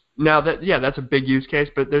is, now that, yeah, that's a big use case,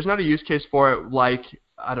 but there's not a use case for it like,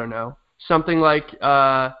 I don't know, something like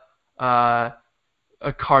a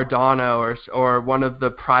Cardano or one of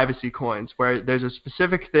the privacy coins where there's a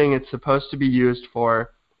specific thing it's supposed to be used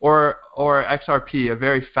for, or XRP, a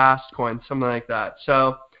very fast coin, something like that.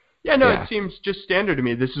 So, it seems just standard to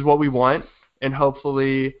me. This is what we want, and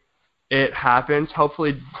hopefully it happens.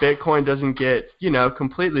 Hopefully Bitcoin doesn't get,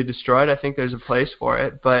 completely destroyed. I think there's a place for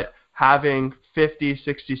it, but having 50,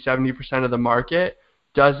 60, 70% of the market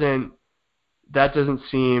doesn't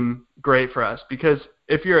seem great for us, because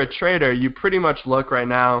if you're a trader, you pretty much look right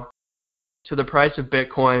now to the price of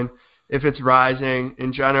Bitcoin. If it's rising,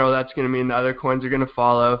 in general, that's going to mean the other coins are going to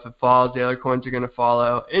follow. If it falls, the other coins are going to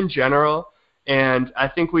follow in general. And I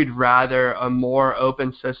think we'd rather a more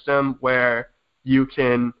open system where you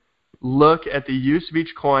can look at the use of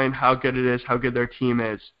each coin, how good it is, how good their team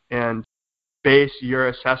is, and base your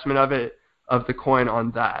assessment of the coin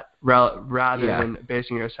on that, rather than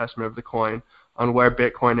basing your assessment of the coin on where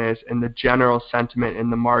Bitcoin is and the general sentiment in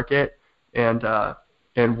the market and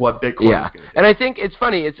what Bitcoin is going to do. And I think it's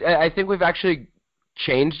funny. I think we've actually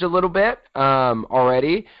changed a little bit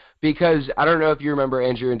already, because I don't know if you remember,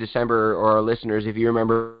 Andrew, in December, or our listeners, if you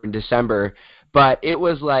remember in December, but it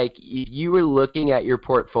was like you were looking at your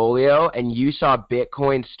portfolio and you saw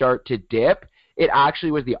Bitcoin start to dip. It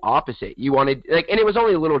actually was the opposite. You wanted, and it was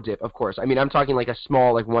only a little dip, of course. I mean, I'm talking like a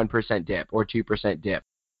small, 1% dip or 2% dip.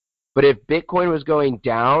 But if Bitcoin was going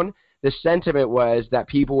down, the sentiment was that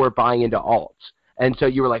people were buying into alts. And so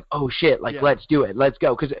you were like, oh, shit, let's do it. Let's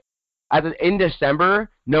go. Because in December,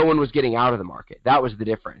 no one was getting out of the market. That was the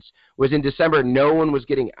difference. Was in December, no one was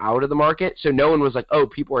getting out of the market. So no one was like, oh,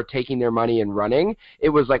 people are taking their money and running. It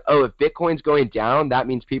was like, oh, if Bitcoin's going down, that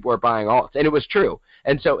means people are buying alts. And it was true.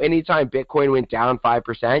 And so anytime Bitcoin went down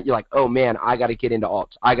 5%, you're like, oh, man, I got to get into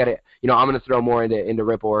alts. I got to, I'm going to throw more into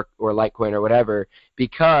Ripple or Litecoin or whatever,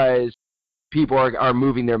 because people are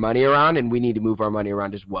moving their money around, and we need to move our money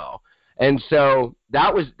around as well. And so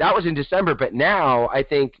that was in December. But now I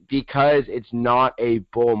think because it's not a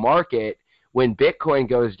bull market, when Bitcoin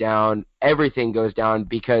goes down, everything goes down,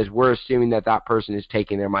 because we're assuming that person is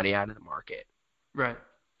taking their money out of the market. Right.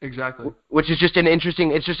 Exactly. Which is just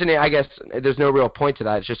I guess there's no real point to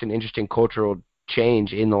that. It's just an interesting cultural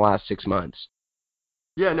change in the last 6 months.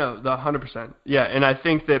 Yeah, no, 100%. Yeah, and I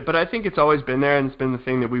think it's always been there, and it's been the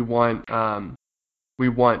thing that we want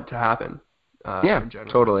to happen. Yeah, in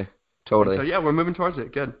general. Totally. And so, yeah, we're moving towards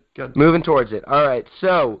it. Good. Moving towards it. All right,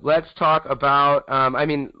 so let's talk about,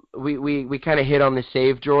 we kind of hit on the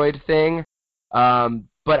SaveDroid thing,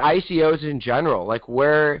 but ICOs in general, like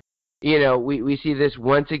where, we see this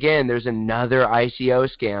once again, there's another ICO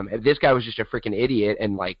scam. If this guy was just a freaking idiot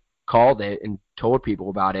and, called it and told people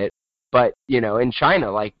about it. But, in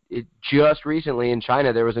China, just recently in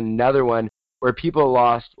China, there was another one where people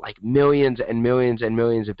lost, millions and millions and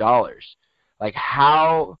millions of dollars.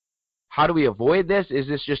 How do we avoid this? Is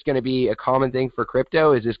this just going to be a common thing for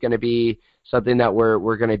crypto? Is this going to be something that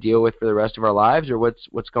we're going to deal with for the rest of our lives, or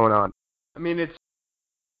what's going on? I mean,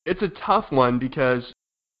 it's a tough one, because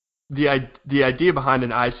the idea behind an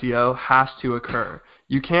ICO has to occur.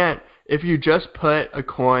 You can't, if you just put a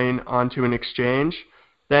coin onto an exchange,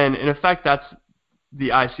 then in effect that's the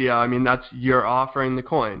ICO. I mean, that's you're offering the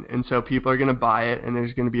coin, and so people are going to buy it, and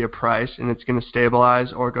there's going to be a price, and it's going to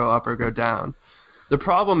stabilize or go up or go down. The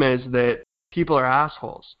problem is that people are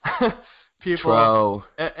assholes. People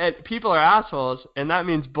are assholes, and that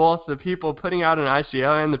means both the people putting out an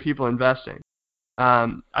ICO and the people investing.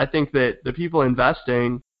 I think that the people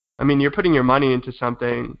investing, I mean, you're putting your money into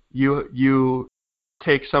something, you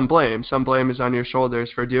take some blame. Some blame is on your shoulders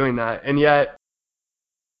for doing that. And yet,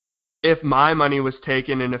 if my money was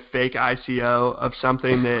taken in a fake ICO of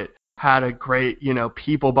something that had a great,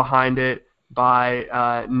 people behind it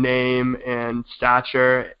by name and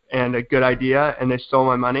stature and a good idea, and they stole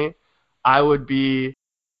my money, I would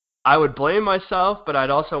blame myself, but I'd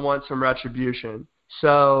also want some retribution.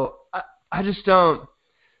 So I just don't.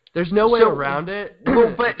 There's no way around it.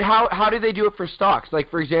 Well, but how do they do it for stocks? Like,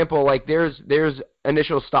 for example, like there's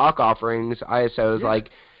initial stock offerings, ISOs, like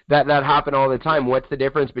that happen all the time. What's the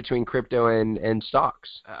difference between crypto and stocks?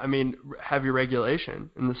 I mean, heavy regulation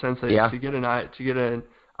in the sense that to get an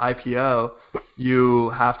IPO, you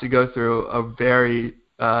have to go through a very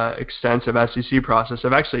extensive SEC process.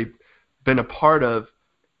 I've actually been a part of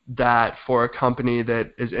that for a company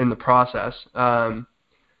that is in the process.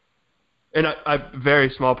 And I'm a very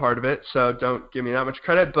small part of it, so don't give me that much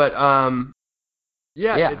credit. But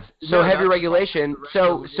so heavy regulation.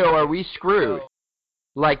 So are we screwed?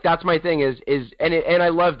 Like, that's my thing and I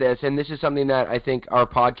love this, and this is something that I think our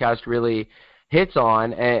podcast really hits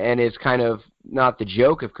on, and is kind of not the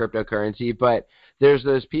joke of cryptocurrency, but there's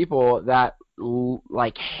those people that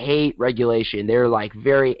like hate regulation. They're like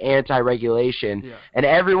very anti-regulation, and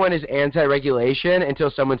everyone is anti-regulation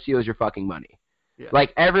until someone steals your fucking money. Yeah.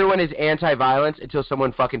 Like, everyone is anti-violence until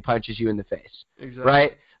someone fucking punches you in the face. Exactly.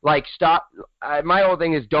 Right? Like, stop. My whole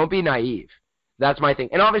thing is don't be naive. That's my thing.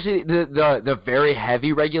 And obviously the very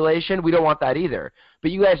heavy regulation, we don't want that either.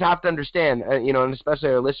 But you guys have to understand, and especially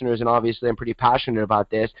our listeners, and obviously I'm pretty passionate about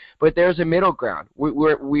this, but there's a middle ground.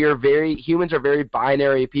 Humans are very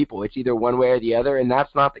binary people. It's either one way or the other, and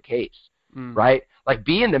that's not the case, right? Like,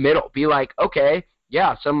 be in the middle. Be like, okay,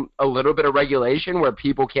 yeah, a little bit of regulation where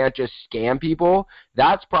people can't just scam people.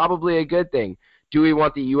 That's probably a good thing. Do we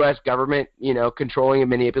want the U.S. government, controlling and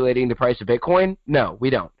manipulating the price of Bitcoin? No, we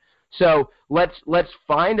don't. So let's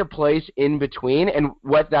find a place in between, and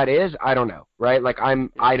what that is, I don't know, right? Like,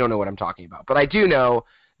 I don't know what I'm talking about, but I do know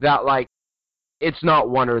that, like, it's not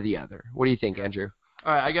one or the other. What do you think, Andrew?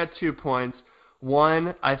 All right, I got 2 points.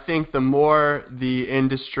 One, I think the more the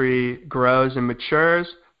industry grows and matures,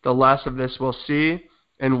 the less of this we'll see,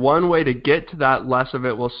 and one way to get to that less of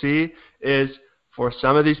it we'll see is for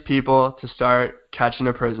some of these people to start catching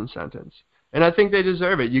a prison sentence, and I think they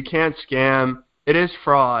deserve it. You can't scam. It is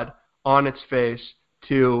fraud on its face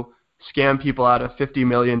to scam people out of $50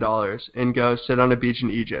 million and go sit on a beach in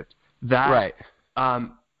Egypt. That, right.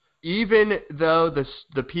 Even though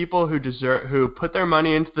the people who put their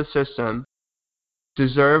money into the system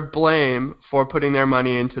deserve blame for putting their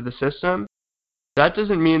money into the system, that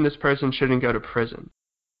doesn't mean this person shouldn't go to prison.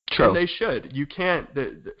 True. And they should. You can't.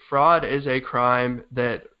 The fraud is a crime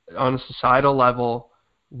that, on a societal level,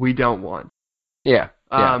 we don't want. Yeah.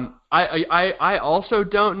 I also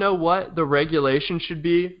don't know what the regulation should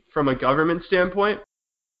be from a government standpoint.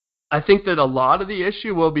 I think that a lot of the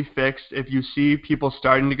issue will be fixed if you see people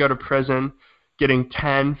starting to go to prison, getting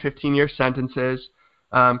 10, 15-year sentences,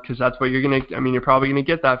 because that's what you're probably going to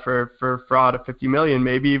get that for fraud of $50 million,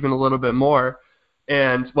 maybe even a little bit more,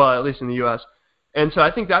 and, well, at least in the U.S. And so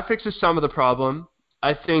I think that fixes some of the problem.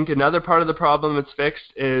 I think another part of the problem that's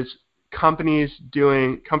fixed is companies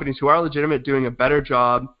who are legitimate doing a better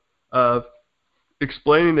job of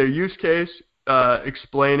explaining their use case,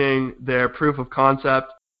 explaining their proof of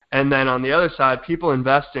concept, and then on the other side, people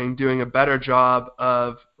investing doing a better job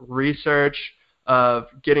of research, of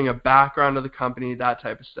getting a background of the company, that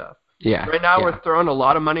type of stuff. Yeah. Right now we're throwing a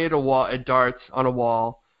lot of money at darts on a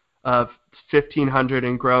wall of 1,500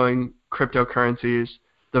 and growing cryptocurrencies,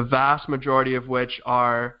 the vast majority of which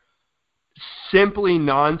are simply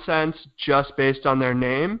nonsense just based on their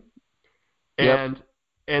name, and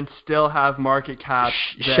still have market cap.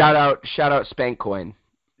 Shout out Spankcoin.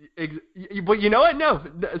 But you know what? No,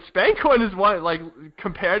 Spankcoin is one, like,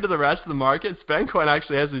 compared to the rest of the market, Spankcoin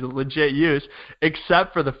actually has a legit use,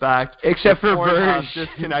 except for Verge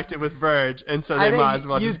disconnected with Verge, and so they might as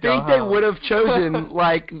well just go home. You think they would have chosen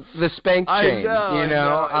like the Spank chain? I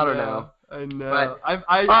know. I don't know. I know.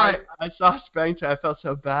 But, I saw Spank chain. I felt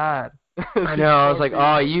so bad. I know. I was like,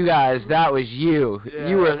 oh, you guys, that was you. Yeah,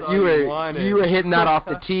 you were hitting that off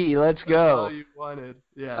the tee. Let's go. That's all you wanted.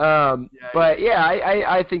 Yeah. But yeah,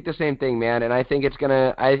 I think the same thing, man. And I think it's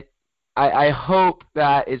gonna. I hope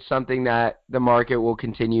that it's something that the market will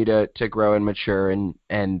continue to grow and mature, and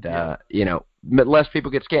less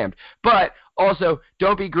people get scammed. But also,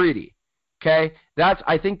 don't be greedy. Okay,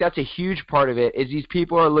 I think that's a huge part of it. Is these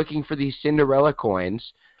people are looking for these Cinderella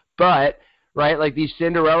coins, but right, like these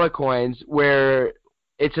Cinderella coins where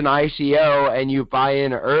it's an ICO and you buy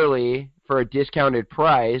in early for a discounted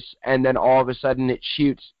price, and then all of a sudden it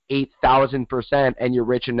shoots 8,000%, and you're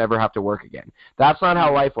rich and never have to work again. That's not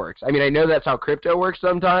how life works. I mean, I know that's how crypto works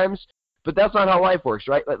sometimes, but that's not how life works,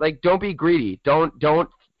 right? Like, don't be greedy. Don't.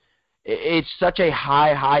 It's such a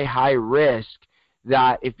high risk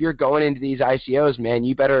that if you're going into these ICOs, man,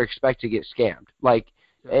 you better expect to get scammed. Like,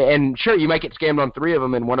 and sure, you might get scammed on 3 of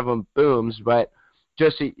them and one of them booms, but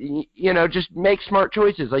just, just make smart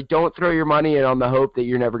choices. Like, don't throw your money in on the hope that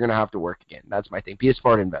you're never going to have to work again. That's my thing. Be a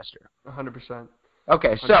smart investor. 100%.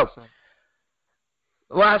 Okay, 100%. So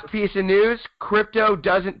last piece of news, crypto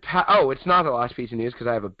doesn't it's not the last piece of news because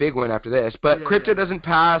I have a big one after this, but crypto doesn't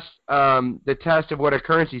pass the test of what a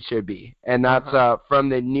currency should be, and that's from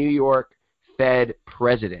the New York Fed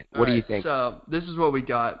president. What do you think? So this is what we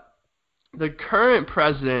got. The current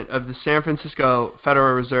president of the San Francisco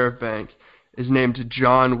Federal Reserve Bank is named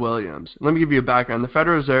John Williams. Let me give you a background. The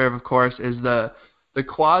Federal Reserve, of course, is the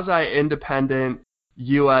quasi-independent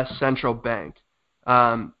U.S. central bank.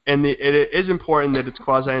 And it is important that it's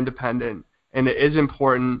quasi-independent, and it is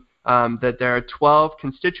important that there are 12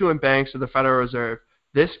 constituent banks of the Federal Reserve.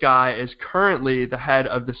 This guy is currently the head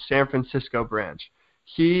of the San Francisco branch.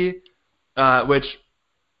 There's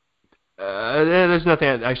nothing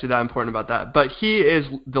actually that important about that, but he is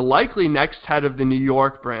the likely next head of the New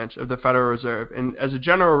York branch of the Federal Reserve. And as a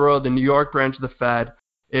general rule, the New York branch of the Fed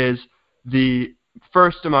is the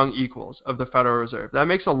first among equals of the Federal Reserve. That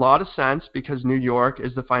makes a lot of sense because New York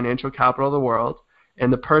is the financial capital of the world,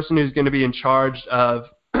 and the person who's going to be in charge of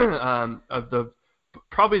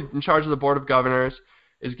probably in charge of the Board of Governors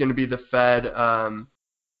is going to be the Fed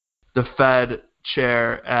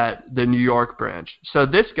chair at the New York branch. So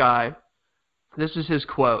this guy, this is his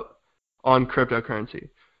quote on cryptocurrency.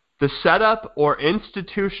 The setup or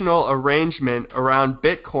institutional arrangement around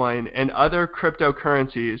Bitcoin and other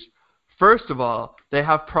cryptocurrencies, first of all, they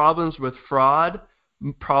have problems with fraud,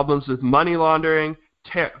 problems with money laundering,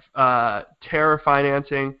 terror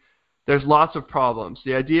financing. There's lots of problems.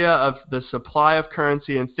 The idea of the supply of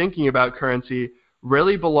currency and thinking about currency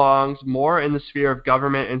really belongs more in the sphere of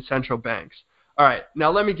government and central banks. All right, now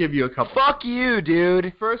let me give you a couple. Fuck you,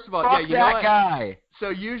 dude. First of all, Fuck you know that what? guy. So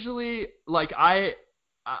usually, like I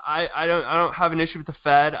don't have an issue with the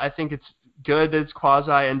Fed. I think it's good that it's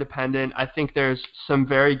quasi-independent. I think there's some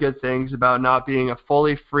very good things about not being a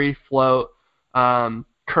fully free float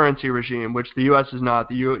currency regime, which the U.S. is not.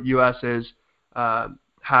 The U.S.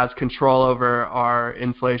 has control over our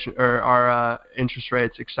inflation or our interest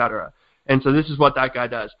rates, etc. And so this is what that guy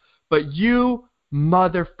does. But you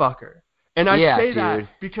motherfucker. And I say that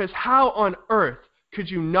because how on earth could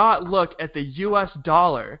you not look at the U.S.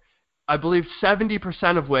 dollar, I believe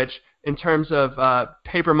 70% of which in terms of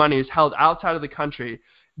paper money is held outside of the country,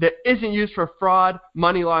 that isn't used for fraud,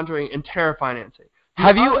 money laundering, and terror financing?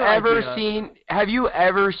 Have you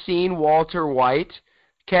ever seen Walter White?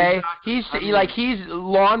 Okay, exactly. he's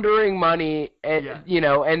laundering money, and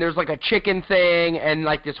and there's like a chicken thing, and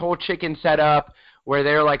like this whole chicken setup where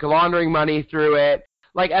they're like laundering money through it.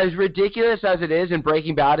 Like, as ridiculous as it is, and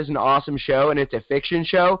Breaking Bad is an awesome show, and it's a fiction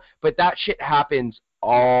show, but that shit happens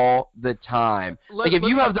all the time. If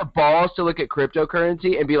you have the balls to look at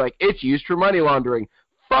cryptocurrency and be like, it's used for money laundering,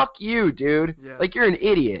 fuck you, dude. Yeah. Like, you're an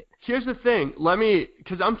idiot. Here's the thing.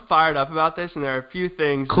 Because I'm fired up about this, and there are a few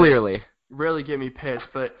things clearly that really get me pissed,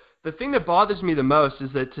 but the thing that bothers me the most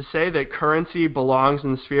is that to say that currency belongs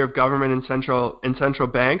in the sphere of government and central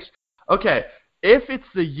banks, okay, if it's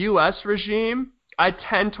the U.S. regime, I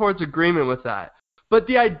tend towards agreement with that. But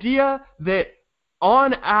the idea that,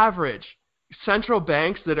 on average, central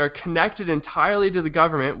banks that are connected entirely to the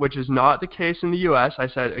government, which is not the case in the U.S., I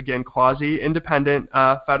said, again, quasi-independent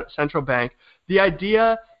central bank, the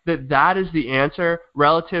idea that that is the answer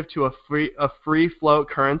relative to a free float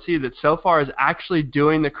currency that so far is actually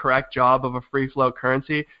doing the correct job of a free float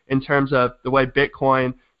currency in terms of the way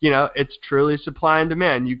Bitcoin, it's truly supply and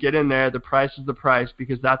demand. You get in there, the price is the price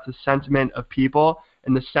because that's the sentiment of people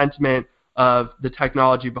and the sentiment of the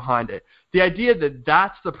technology behind it. The idea that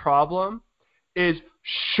that's the problem is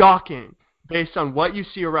shocking based on what you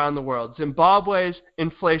see around the world. Zimbabwe's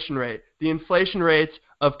inflation rate, the inflation rates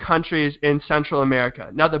of countries in Central America.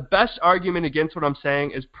 Now, the best argument against what I'm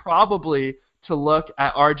saying is probably to look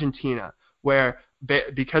at Argentina, where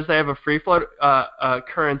because they have a free float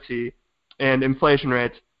currency and inflation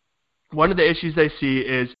rates, one of the issues they see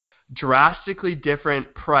is drastically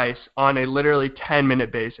different price on a literally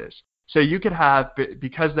 10-minute basis. So you could have,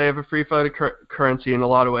 because they have a free flow currency in a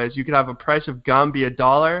lot of ways, you could have a price of gum be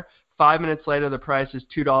 $1. 5 minutes later, the price is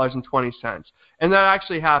 $2.20. And that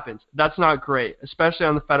actually happens. That's not great, especially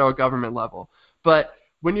on the federal government level. But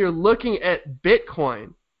when you're looking at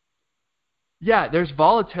Bitcoin, yeah, there's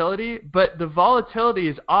volatility, but the volatility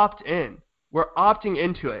is opt-in. We're opting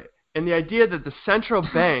into it. And the idea that the central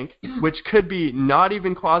bank, which could be not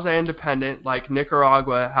even quasi-independent, like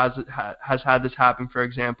Nicaragua has had this happen, for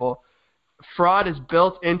example, fraud is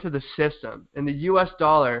built into the system. And the U.S.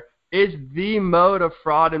 dollar is the mode of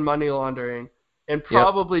fraud and money laundering and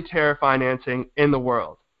probably terror financing in the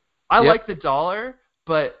world. I like the dollar,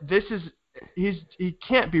 but he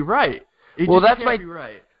can't be right. He just can't be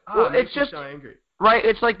right. Well, it's just so angry. Right.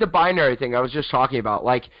 It's like the binary thing I was just talking about.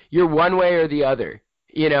 Like, you're one way or the other,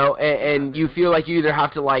 you know, and you feel like you either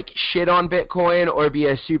have to, like, shit on Bitcoin or be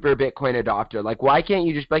a super Bitcoin adopter. Like, why can't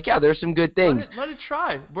you just be like, yeah, there's some good things. Let it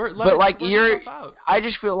try. I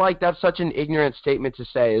just feel like that's such an ignorant statement to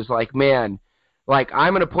say is like, man, like,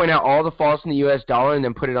 I'm going to point out all the faults in the U.S. dollar and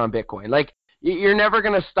then put it on Bitcoin. Like, you're never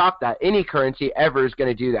going to stop that. Any currency ever is going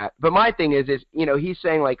to do that. But my thing is, you know, he's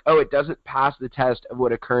saying, like, oh, it doesn't pass the test of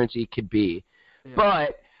what a currency could be. Yeah.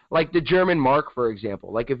 But, like, the German mark, for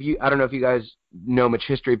example, like, I don't know if you guys know much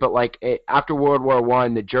history, but, like, after World War I,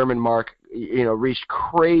 the German mark, you know, reached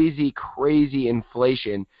crazy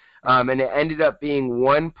inflation, and it ended up being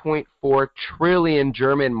 1.4 trillion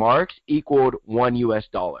German marks equaled $1 US.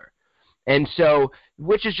 And so,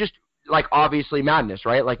 which is just, like, obviously madness,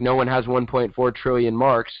 right? Like, no one has 1.4 trillion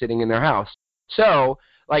marks sitting in their house. So,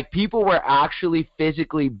 like, people were actually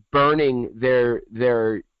physically burning their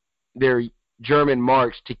German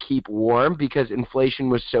marks to keep warm because inflation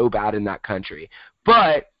was so bad in that country.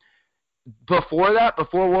 But before that,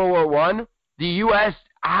 before World War I, the U.S.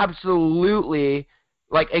 absolutely,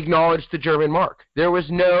 like, acknowledged the German mark. There was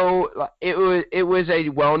it was a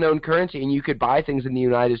well-known currency, and you could buy things in the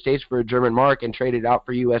United States for a German mark and trade it out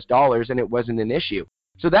for U.S. dollars, and it wasn't an issue.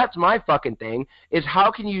 So that's my fucking thing, is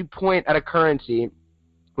how can you point at a currency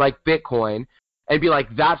like Bitcoin and be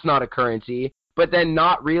like, that's not a currency, but then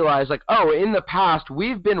not realize, like, oh, in the past,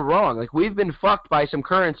 we've been wrong. Like, we've been fucked by some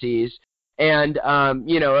currencies, and,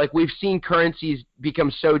 you know, like, we've seen currencies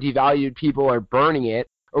become so devalued, people are burning it,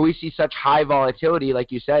 or we see such high volatility,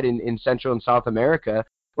 like you said, in Central and South America.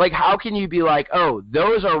 Like, how can you be like, oh,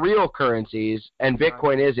 those are real currencies, and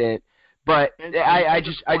Bitcoin isn't? But I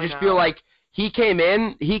just feel like he came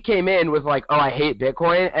in with, like, oh, I hate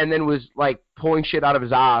Bitcoin, and then was, like, pulling shit out of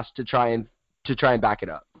his ass to try and back it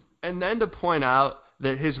up. And then to point out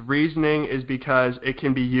that his reasoning is because it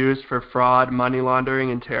can be used for fraud, money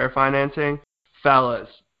laundering, and terror financing. Fellas,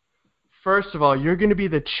 first of all, you're going to be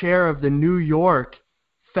the chair of the New York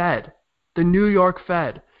Fed. The New York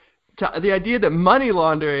Fed. The idea that money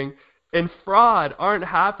laundering and fraud aren't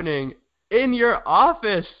happening in your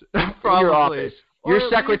office, probably. In your office. Your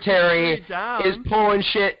secretary is pulling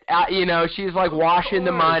shit out, you know, she's, like, washing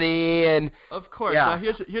the money and... Of course. Yeah.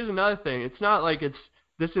 Now, here's another thing. It's not like it's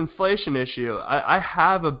this inflation issue. I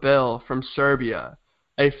have a bill from Serbia,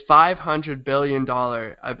 a $500 billion,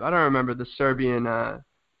 I don't remember the Serbian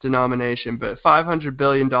denomination, but $500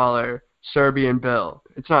 billion Serbian bill.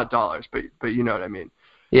 It's not dollars, but you know what I mean.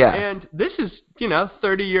 Yeah. And this is, you know,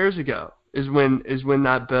 30 years ago is when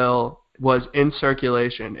that bill was in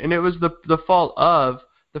circulation. And it was the fault of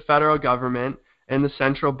the federal government and the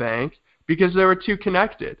central bank because they were too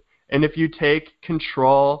connected. And if you take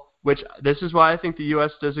control, which this is why I think the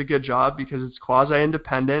U.S. does a good job because it's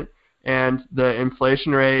quasi-independent and the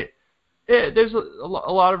inflation rate, there's a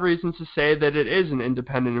lot of reasons to say that it is an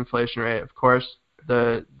independent inflation rate. Of course,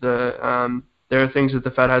 there are things that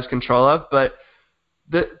the Fed has control of, but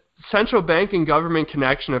the central bank and government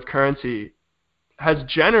connection of currency has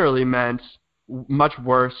generally meant much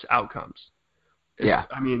worse outcomes. Yeah.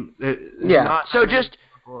 I mean, So just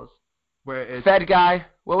where Fed guy,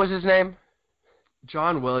 what was his name?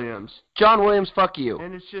 John Williams. John Williams, fuck you.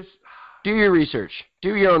 And it's just... Do your research.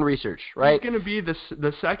 Do your own research, right? He's going to be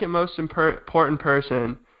the second most important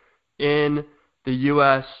person in the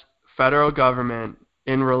U.S. federal government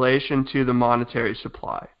in relation to the monetary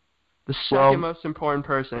supply. The second most important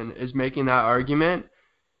person is making that argument,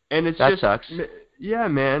 and it's that sucks. Yeah,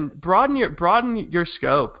 man. Broaden your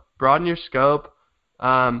scope. Broaden your scope.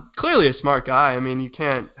 Clearly a smart guy. I mean, you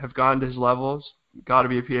can't have gone to his levels. Got to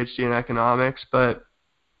be a PhD in economics, but.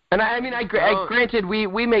 And I mean, granted,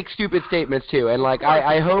 we make stupid statements too, and like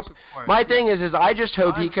I hope. My thing is I just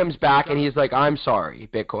hope he comes back and he's like, I'm sorry,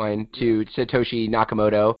 Bitcoin, to Satoshi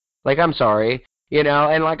Nakamoto. Like, I'm sorry, you know,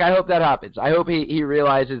 and like I hope that happens. I hope he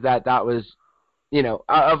realizes that was, you know,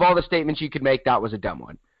 of all the statements you could make, that was a dumb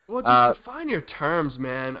one. Well, just define your terms,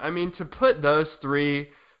 man. I mean, to put those three,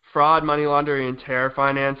 fraud, money laundering, and terror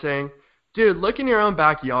financing, dude, look in your own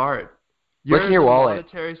backyard. Look in your wallet. You're the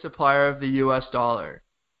monetary supplier of the U.S. dollar.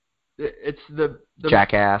 It's the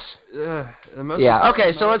jackass. The most yeah.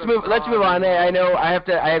 Okay. So let's move on. I know I have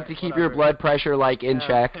to keep your blood pressure in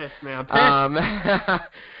check. Pissed, man. I'm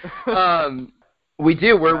pissed. We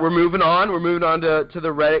do. We're moving on. We're moving on to the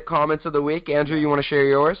Reddit comments of the week. Andrew, you want to share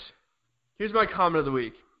yours? Here's my comment of the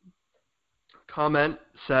week. Comment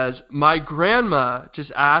says, my grandma just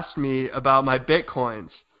asked me about my Bitcoins.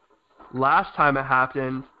 Last time it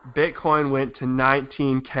happened, Bitcoin went to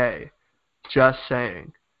 19K. Just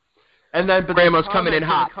saying. And then, but grandma's coming in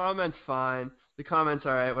hot. The comment's fine. The comment's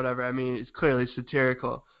all right, whatever. I mean, it's clearly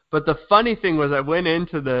satirical. But the funny thing was, I went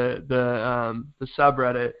into the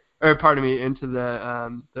subreddit, or pardon me, into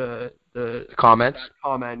the comments.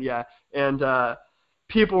 Comment, yeah, and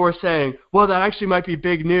people were saying, well, that actually might be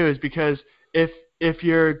big news because if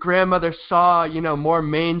your grandmother saw, more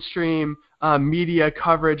mainstream media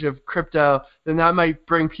coverage of crypto, then that might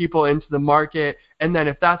bring people into the market. And then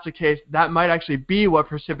if that's the case, that might actually be what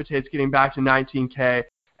precipitates getting back to 19K.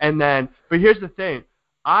 And then, but here's the thing.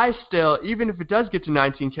 I still, even if it does get to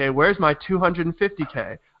 19K, where's my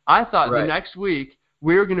 250K? I thought the next week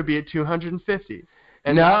we were going to be at 250.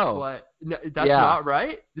 And no. That's not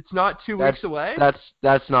right? It's not 2 weeks away?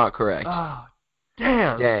 That's not correct. Oh,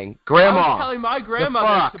 damn. Dang. Grandma. I was telling my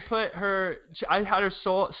grandmother to put her, I had her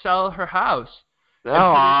sell her house.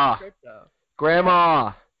 Oh,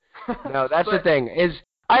 Grandma. No, that's the thing.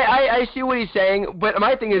 I see what he's saying, but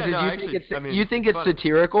my thing is, you think it's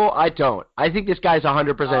satirical? I don't. I think this guy's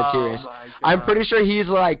 100% serious. I'm pretty sure he's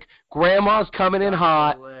like, grandma's coming in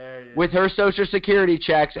hot with her Social Security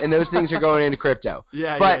checks, and those things are going into crypto.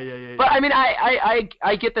 But I mean,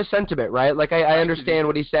 I get the sentiment, right? Like, I understand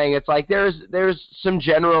what he's saying. It's like there's some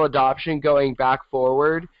general adoption going back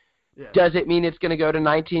forward. Yeah. Does it mean it's going to go to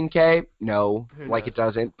 19K? No, it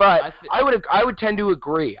doesn't. But I would tend to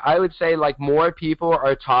agree. I would say more people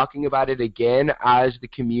are talking about it again as the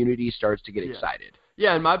community starts to get excited.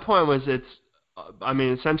 Yeah, and my point was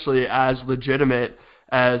essentially as legitimate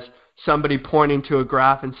as somebody pointing to a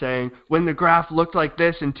graph and saying, when the graph looked like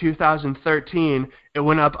this in 2013, it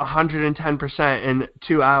went up 110% in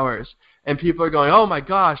 2 hours. And people are going, oh my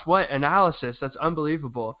gosh, what analysis? That's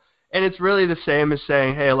unbelievable. And it's really the same as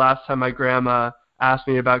saying, hey, last time my grandma asked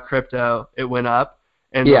me about crypto, it went up.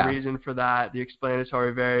 And the reason for that, the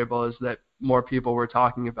explanatory variable, is that more people were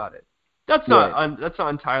talking about it. That's not that's not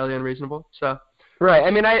entirely unreasonable. So right.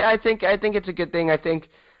 I mean, I think it's a good thing. I think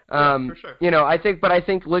for sure. I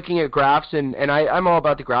think looking at graphs and I'm all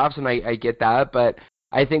about the graphs and I get that, but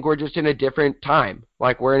I think we're just in a different time.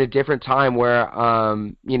 We're in a different time where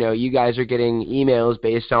you guys are getting emails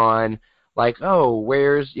based on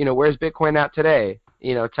where's Bitcoin at today,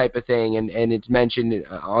 type of thing, and it's mentioned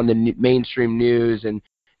on the mainstream news, and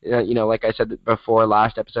like I said before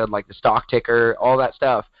last episode, the stock ticker, all that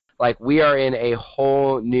stuff. We are in a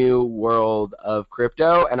whole new world of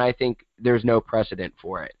crypto, and I think there's no precedent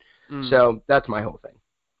for it. So that's my whole thing.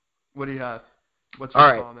 What do you have? What's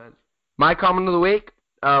your comment? My comment of the week,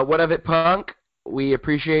 what of it, punk? We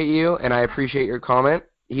appreciate you, and I appreciate your comment.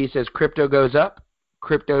 He says, crypto goes up,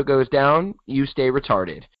 crypto goes down, you stay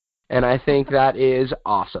retarded. And I think that is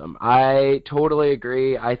awesome. I totally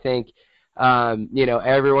agree. I think,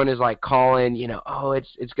 everyone is calling, oh,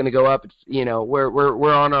 it's going to go up. It's,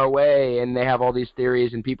 we're on our way. And they have all these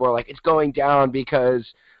theories, and people are like, it's going down because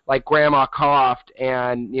grandma coughed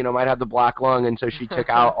and, might have the black lung. And so she took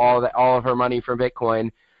out all of her money from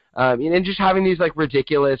Bitcoin. And just having these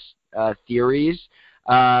ridiculous theories.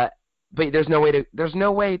 But there's no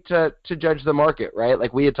way to judge the market,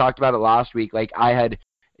 right? We had talked about it last week. I had,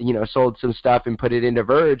 sold some stuff and put it into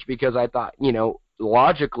Verge because I thought,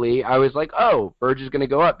 logically, I was like, oh, Verge is going to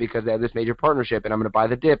go up because they have this major partnership and I'm going to buy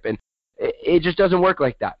the dip. And it just doesn't work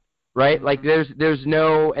like that, right? There's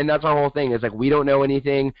no, and that's our whole thing is we don't know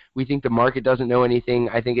anything. We think the market doesn't know anything.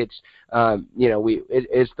 I think it's,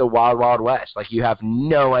 it's the wild, wild west. You have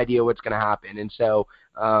no idea what's going to happen. And so,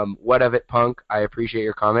 what of it, punk? I appreciate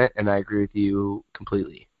your comment, and I agree with you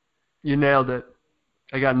completely. You nailed it.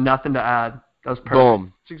 I got nothing to add. That was perfect.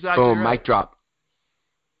 Boom. That's exactly Boom. right. Mic drop.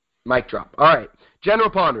 Mic drop. All right.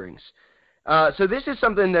 General ponderings. So this is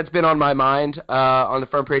something that's been on my mind on the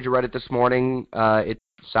front page of Reddit this morning. It's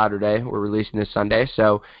Saturday. We're releasing this Sunday,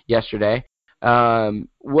 so yesterday.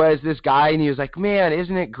 Was this guy, and he was like, man,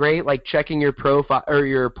 isn't it great checking your profile or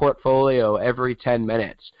your portfolio every 10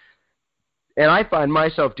 minutes? And I find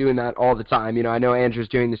myself doing that all the time. I know Andrew's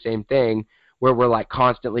doing the same thing where we're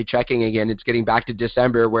constantly checking again. It's getting back to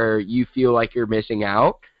December where you feel like you're missing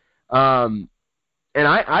out. And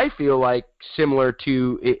I feel like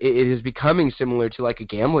it is becoming similar to like a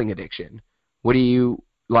gambling addiction. What do you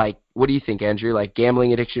think, Andrew? Like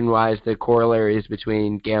gambling addiction wise, the corollaries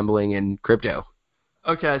between gambling and crypto?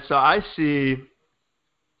 Okay, so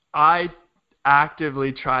I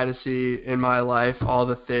actively try to see in my life all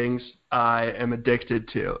the things I am addicted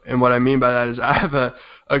to. And what I mean by that is I have a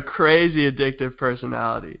crazy addictive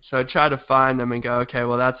personality. So I try to find them and go, okay,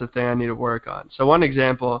 well, that's the thing I need to work on. So one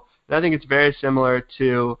example, and I think it's very similar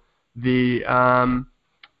to the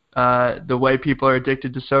way people are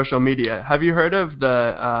addicted to social media. Have you heard of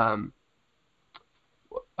the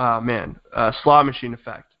slot machine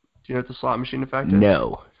effect? Do you know what the slot machine effect is?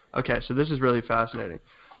 No. Okay, so this is really fascinating.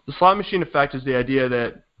 The slot machine effect is the idea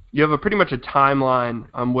that you have pretty much a timeline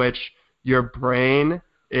on which your brain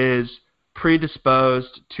is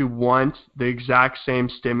predisposed to want the exact same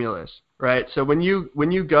stimulus, right? So when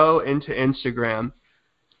you go into Instagram,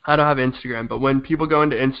 I don't have Instagram, but when people go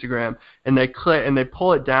into Instagram and they click and they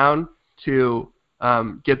pull it down to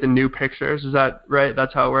get the new pictures, is that right?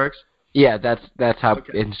 That's how it works? Yeah, that's how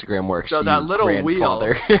Instagram works. So that little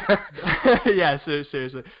wheel, yeah,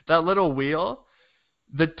 seriously, that little wheel,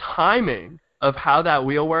 the timing of how that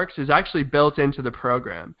wheel works is actually built into the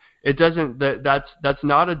program. It doesn't. That's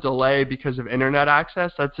not a delay because of internet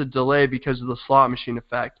access. That's a delay because of the slot machine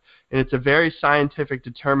effect, and it's a very scientific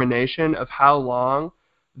determination of how long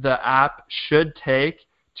the app should take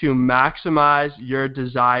to maximize your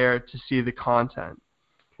desire to see the content.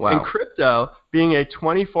 Wow. And crypto, being a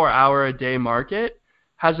 24-hour-a-day market,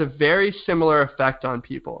 has a very similar effect on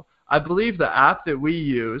people. I believe the app that we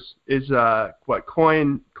use is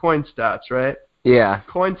CoinStats, right? Yeah.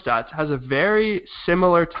 CoinStats has a very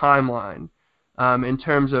similar timeline in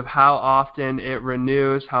terms of how often it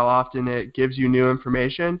renews, how often it gives you new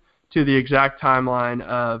information, to the exact timeline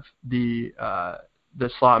of the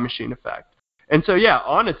slot machine effect. And so, yeah,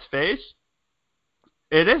 on its face,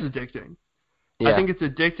 it is addicting. Yeah. I think it's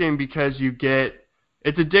addicting because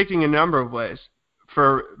it's addicting in a number of ways.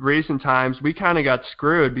 For recent times, we kind of got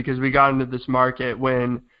screwed because we got into this market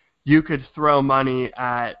when you could throw money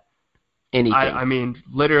at anything. I mean,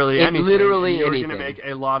 literally anything. Literally you anything. Were going to make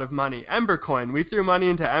a lot of money. Embercoin. We threw money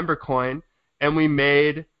into Embercoin, and we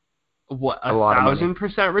made, a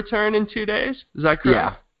 1,000% return in 2 days? Is that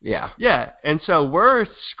correct? Yeah. Yeah, and so we're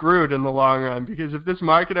screwed in the long run because if this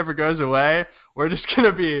market ever goes away, we're just going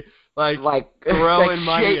to be throwing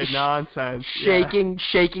money at nonsense. Shaking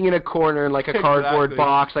in a corner in like a cardboard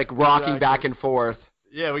box, like rocking back and forth.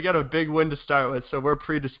 Yeah, we got a big win to start with, so we're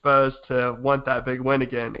predisposed to want that big win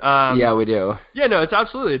again. Yeah, we do. Yeah, no, it's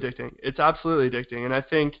absolutely addicting. It's absolutely addicting, and I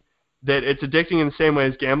think that it's addicting in the same way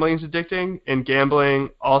as gambling is addicting, and gambling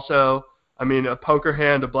also, I mean, a poker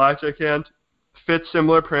hand, a blackjack hand, fits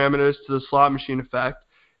similar parameters to the slot machine effect,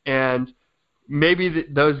 and maybe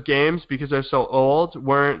those games, because they're so old,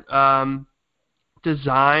 weren't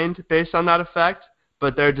designed based on that effect,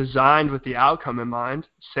 but they're designed with the outcome in mind.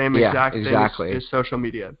 Same exact thing as social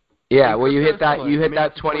media. Yeah, well, you hit that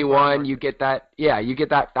 21, you get that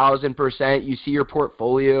 1,000%. You see your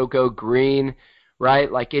portfolio go green,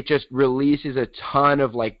 right? Like it just releases a ton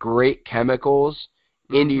of like great chemicals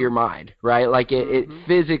into your mind, right? Like it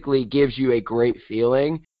physically gives you a great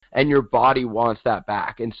feeling, and your body wants that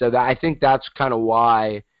back. And so I think that's kind of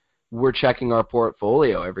why we're checking our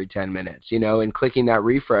portfolio every 10 minutes, and clicking that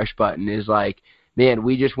refresh button is like, man,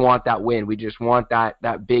 we just want that win. We just want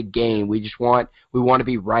that big game. We want to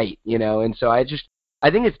be right, And so I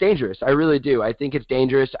think it's dangerous. I really do. I think it's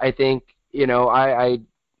dangerous. I think,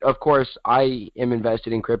 of course, I am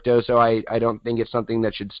invested in crypto, so I don't think it's something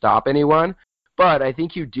that should stop anyone. But I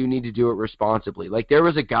think you do need to do it responsibly. Like there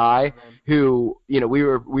was a guy who, we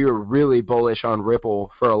were really bullish on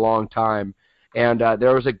Ripple for a long time, and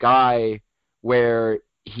there was a guy where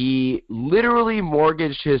he literally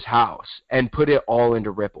mortgaged his house and put it all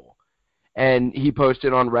into Ripple. And he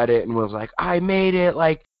posted on Reddit and was like, I made it,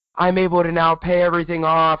 like I'm able to now pay everything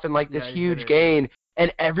off and like this huge gain.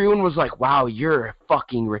 And everyone was like, wow, you're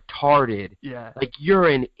fucking retarded. Yeah. Like you're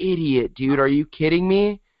an idiot, dude. Are you kidding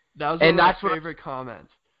me? That was one of my favorite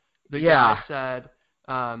comments. The guy said,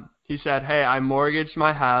 he said, hey, I mortgaged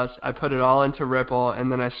my house, I put it all into Ripple,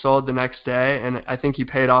 and then I sold the next day, and I think he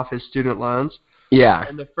paid off his student loans. Yeah.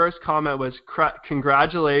 And the first comment was,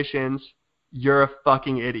 congratulations, you're a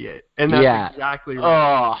fucking idiot. And that's exactly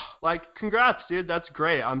right. Oh. Like, congrats, dude, that's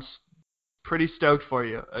great. I'm pretty stoked for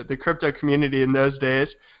you. The crypto community in those days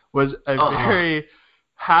was very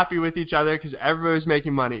happy with each other because everybody was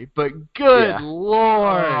making money. But good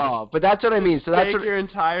Lord. But that's what I mean. So that's your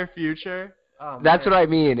entire future. That's what I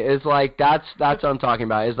mean. Is like that's what I'm talking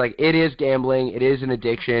about. Is like it is gambling, it is an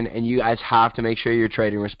addiction, and you guys have to make sure you're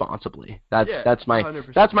trading responsibly. That's my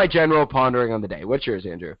 100%. general pondering on the day. What's yours,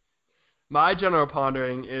 Andrew? My general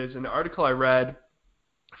pondering is an article I read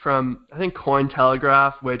from, I think,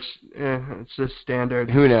 Cointelegraph, which it's just standard.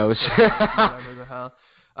 Who knows? Whatever the hell.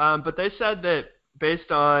 But they said that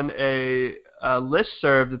based on a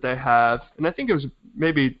listserv that they have, and I think it was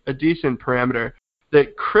maybe a decent parameter,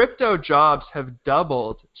 that crypto jobs have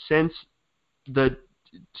doubled since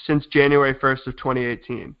January 1st of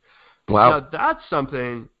 2018. Wow. Now, that's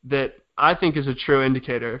something that I think is a true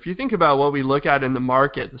indicator. If you think about what we look at in the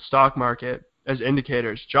market, the stock market, as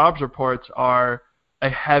indicators, jobs reports are a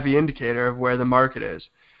heavy indicator of where the market is.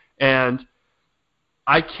 And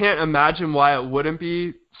I can't imagine why it wouldn't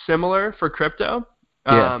be similar for crypto.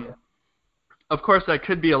 Yeah. Of course, that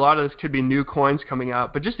could be, a lot of this could be new coins coming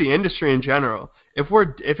out, but just the industry in general.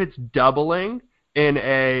 If it's doubling in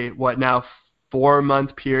a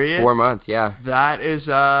 4-month period. 4 months, yeah. That is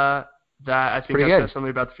that I think that says something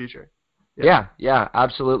about the future. Yeah,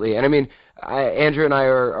 absolutely. And I mean, Andrew and I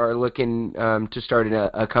are looking to start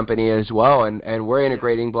a company as well, and we're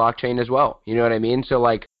integrating blockchain as well. You know what I mean? So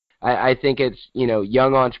like, I think it's,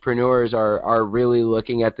 young entrepreneurs are really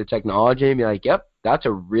looking at the technology and be like, yep, that's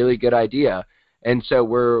a really good idea. And so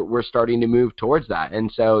we're starting to move towards that.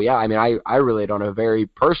 And so, yeah, I mean, I relate on a very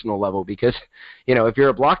personal level because, if you're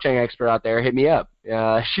a blockchain expert out there, hit me up.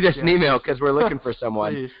 Shoot us an email because we're looking for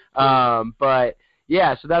someone. Please. But,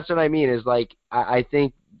 yeah, so that's what I mean is, like, I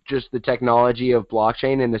think just the technology of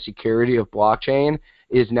blockchain and the security of blockchain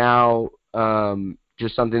is now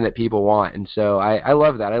just something that people want. And so I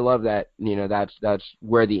love that. I love that, that's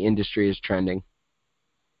where the industry is trending.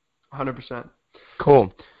 100%.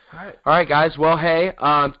 Cool. All right, guys. Well, hey,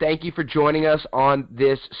 thank you for joining us on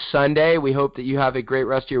this Sunday. We hope that you have a great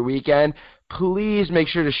rest of your weekend. Please make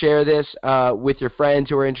sure to share this with your friends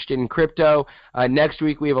who are interested in crypto. Next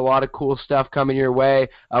week, we have a lot of cool stuff coming your way.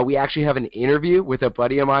 We actually have an interview with a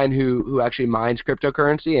buddy of mine who actually mines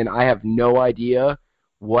cryptocurrency, and I have no idea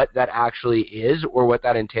what that actually is or what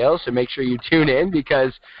that entails. So make sure you tune in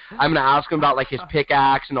because I'm going to ask him about like his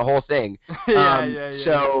pickaxe and the whole thing.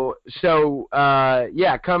 So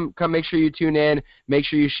come make sure you tune in. Make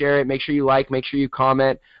sure you share it. Make sure you like. Make sure you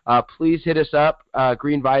comment. Please hit us up,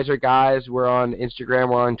 Green Visor Guys. We're on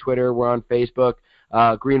Instagram. We're on Twitter. We're on Facebook.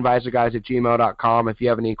 greenvisorguys@gmail.com if you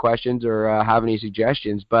have any questions or have any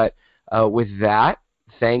suggestions. But with that,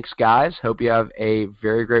 thanks, guys. Hope you have a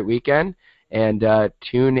very great weekend. And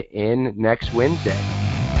tune in next Wednesday.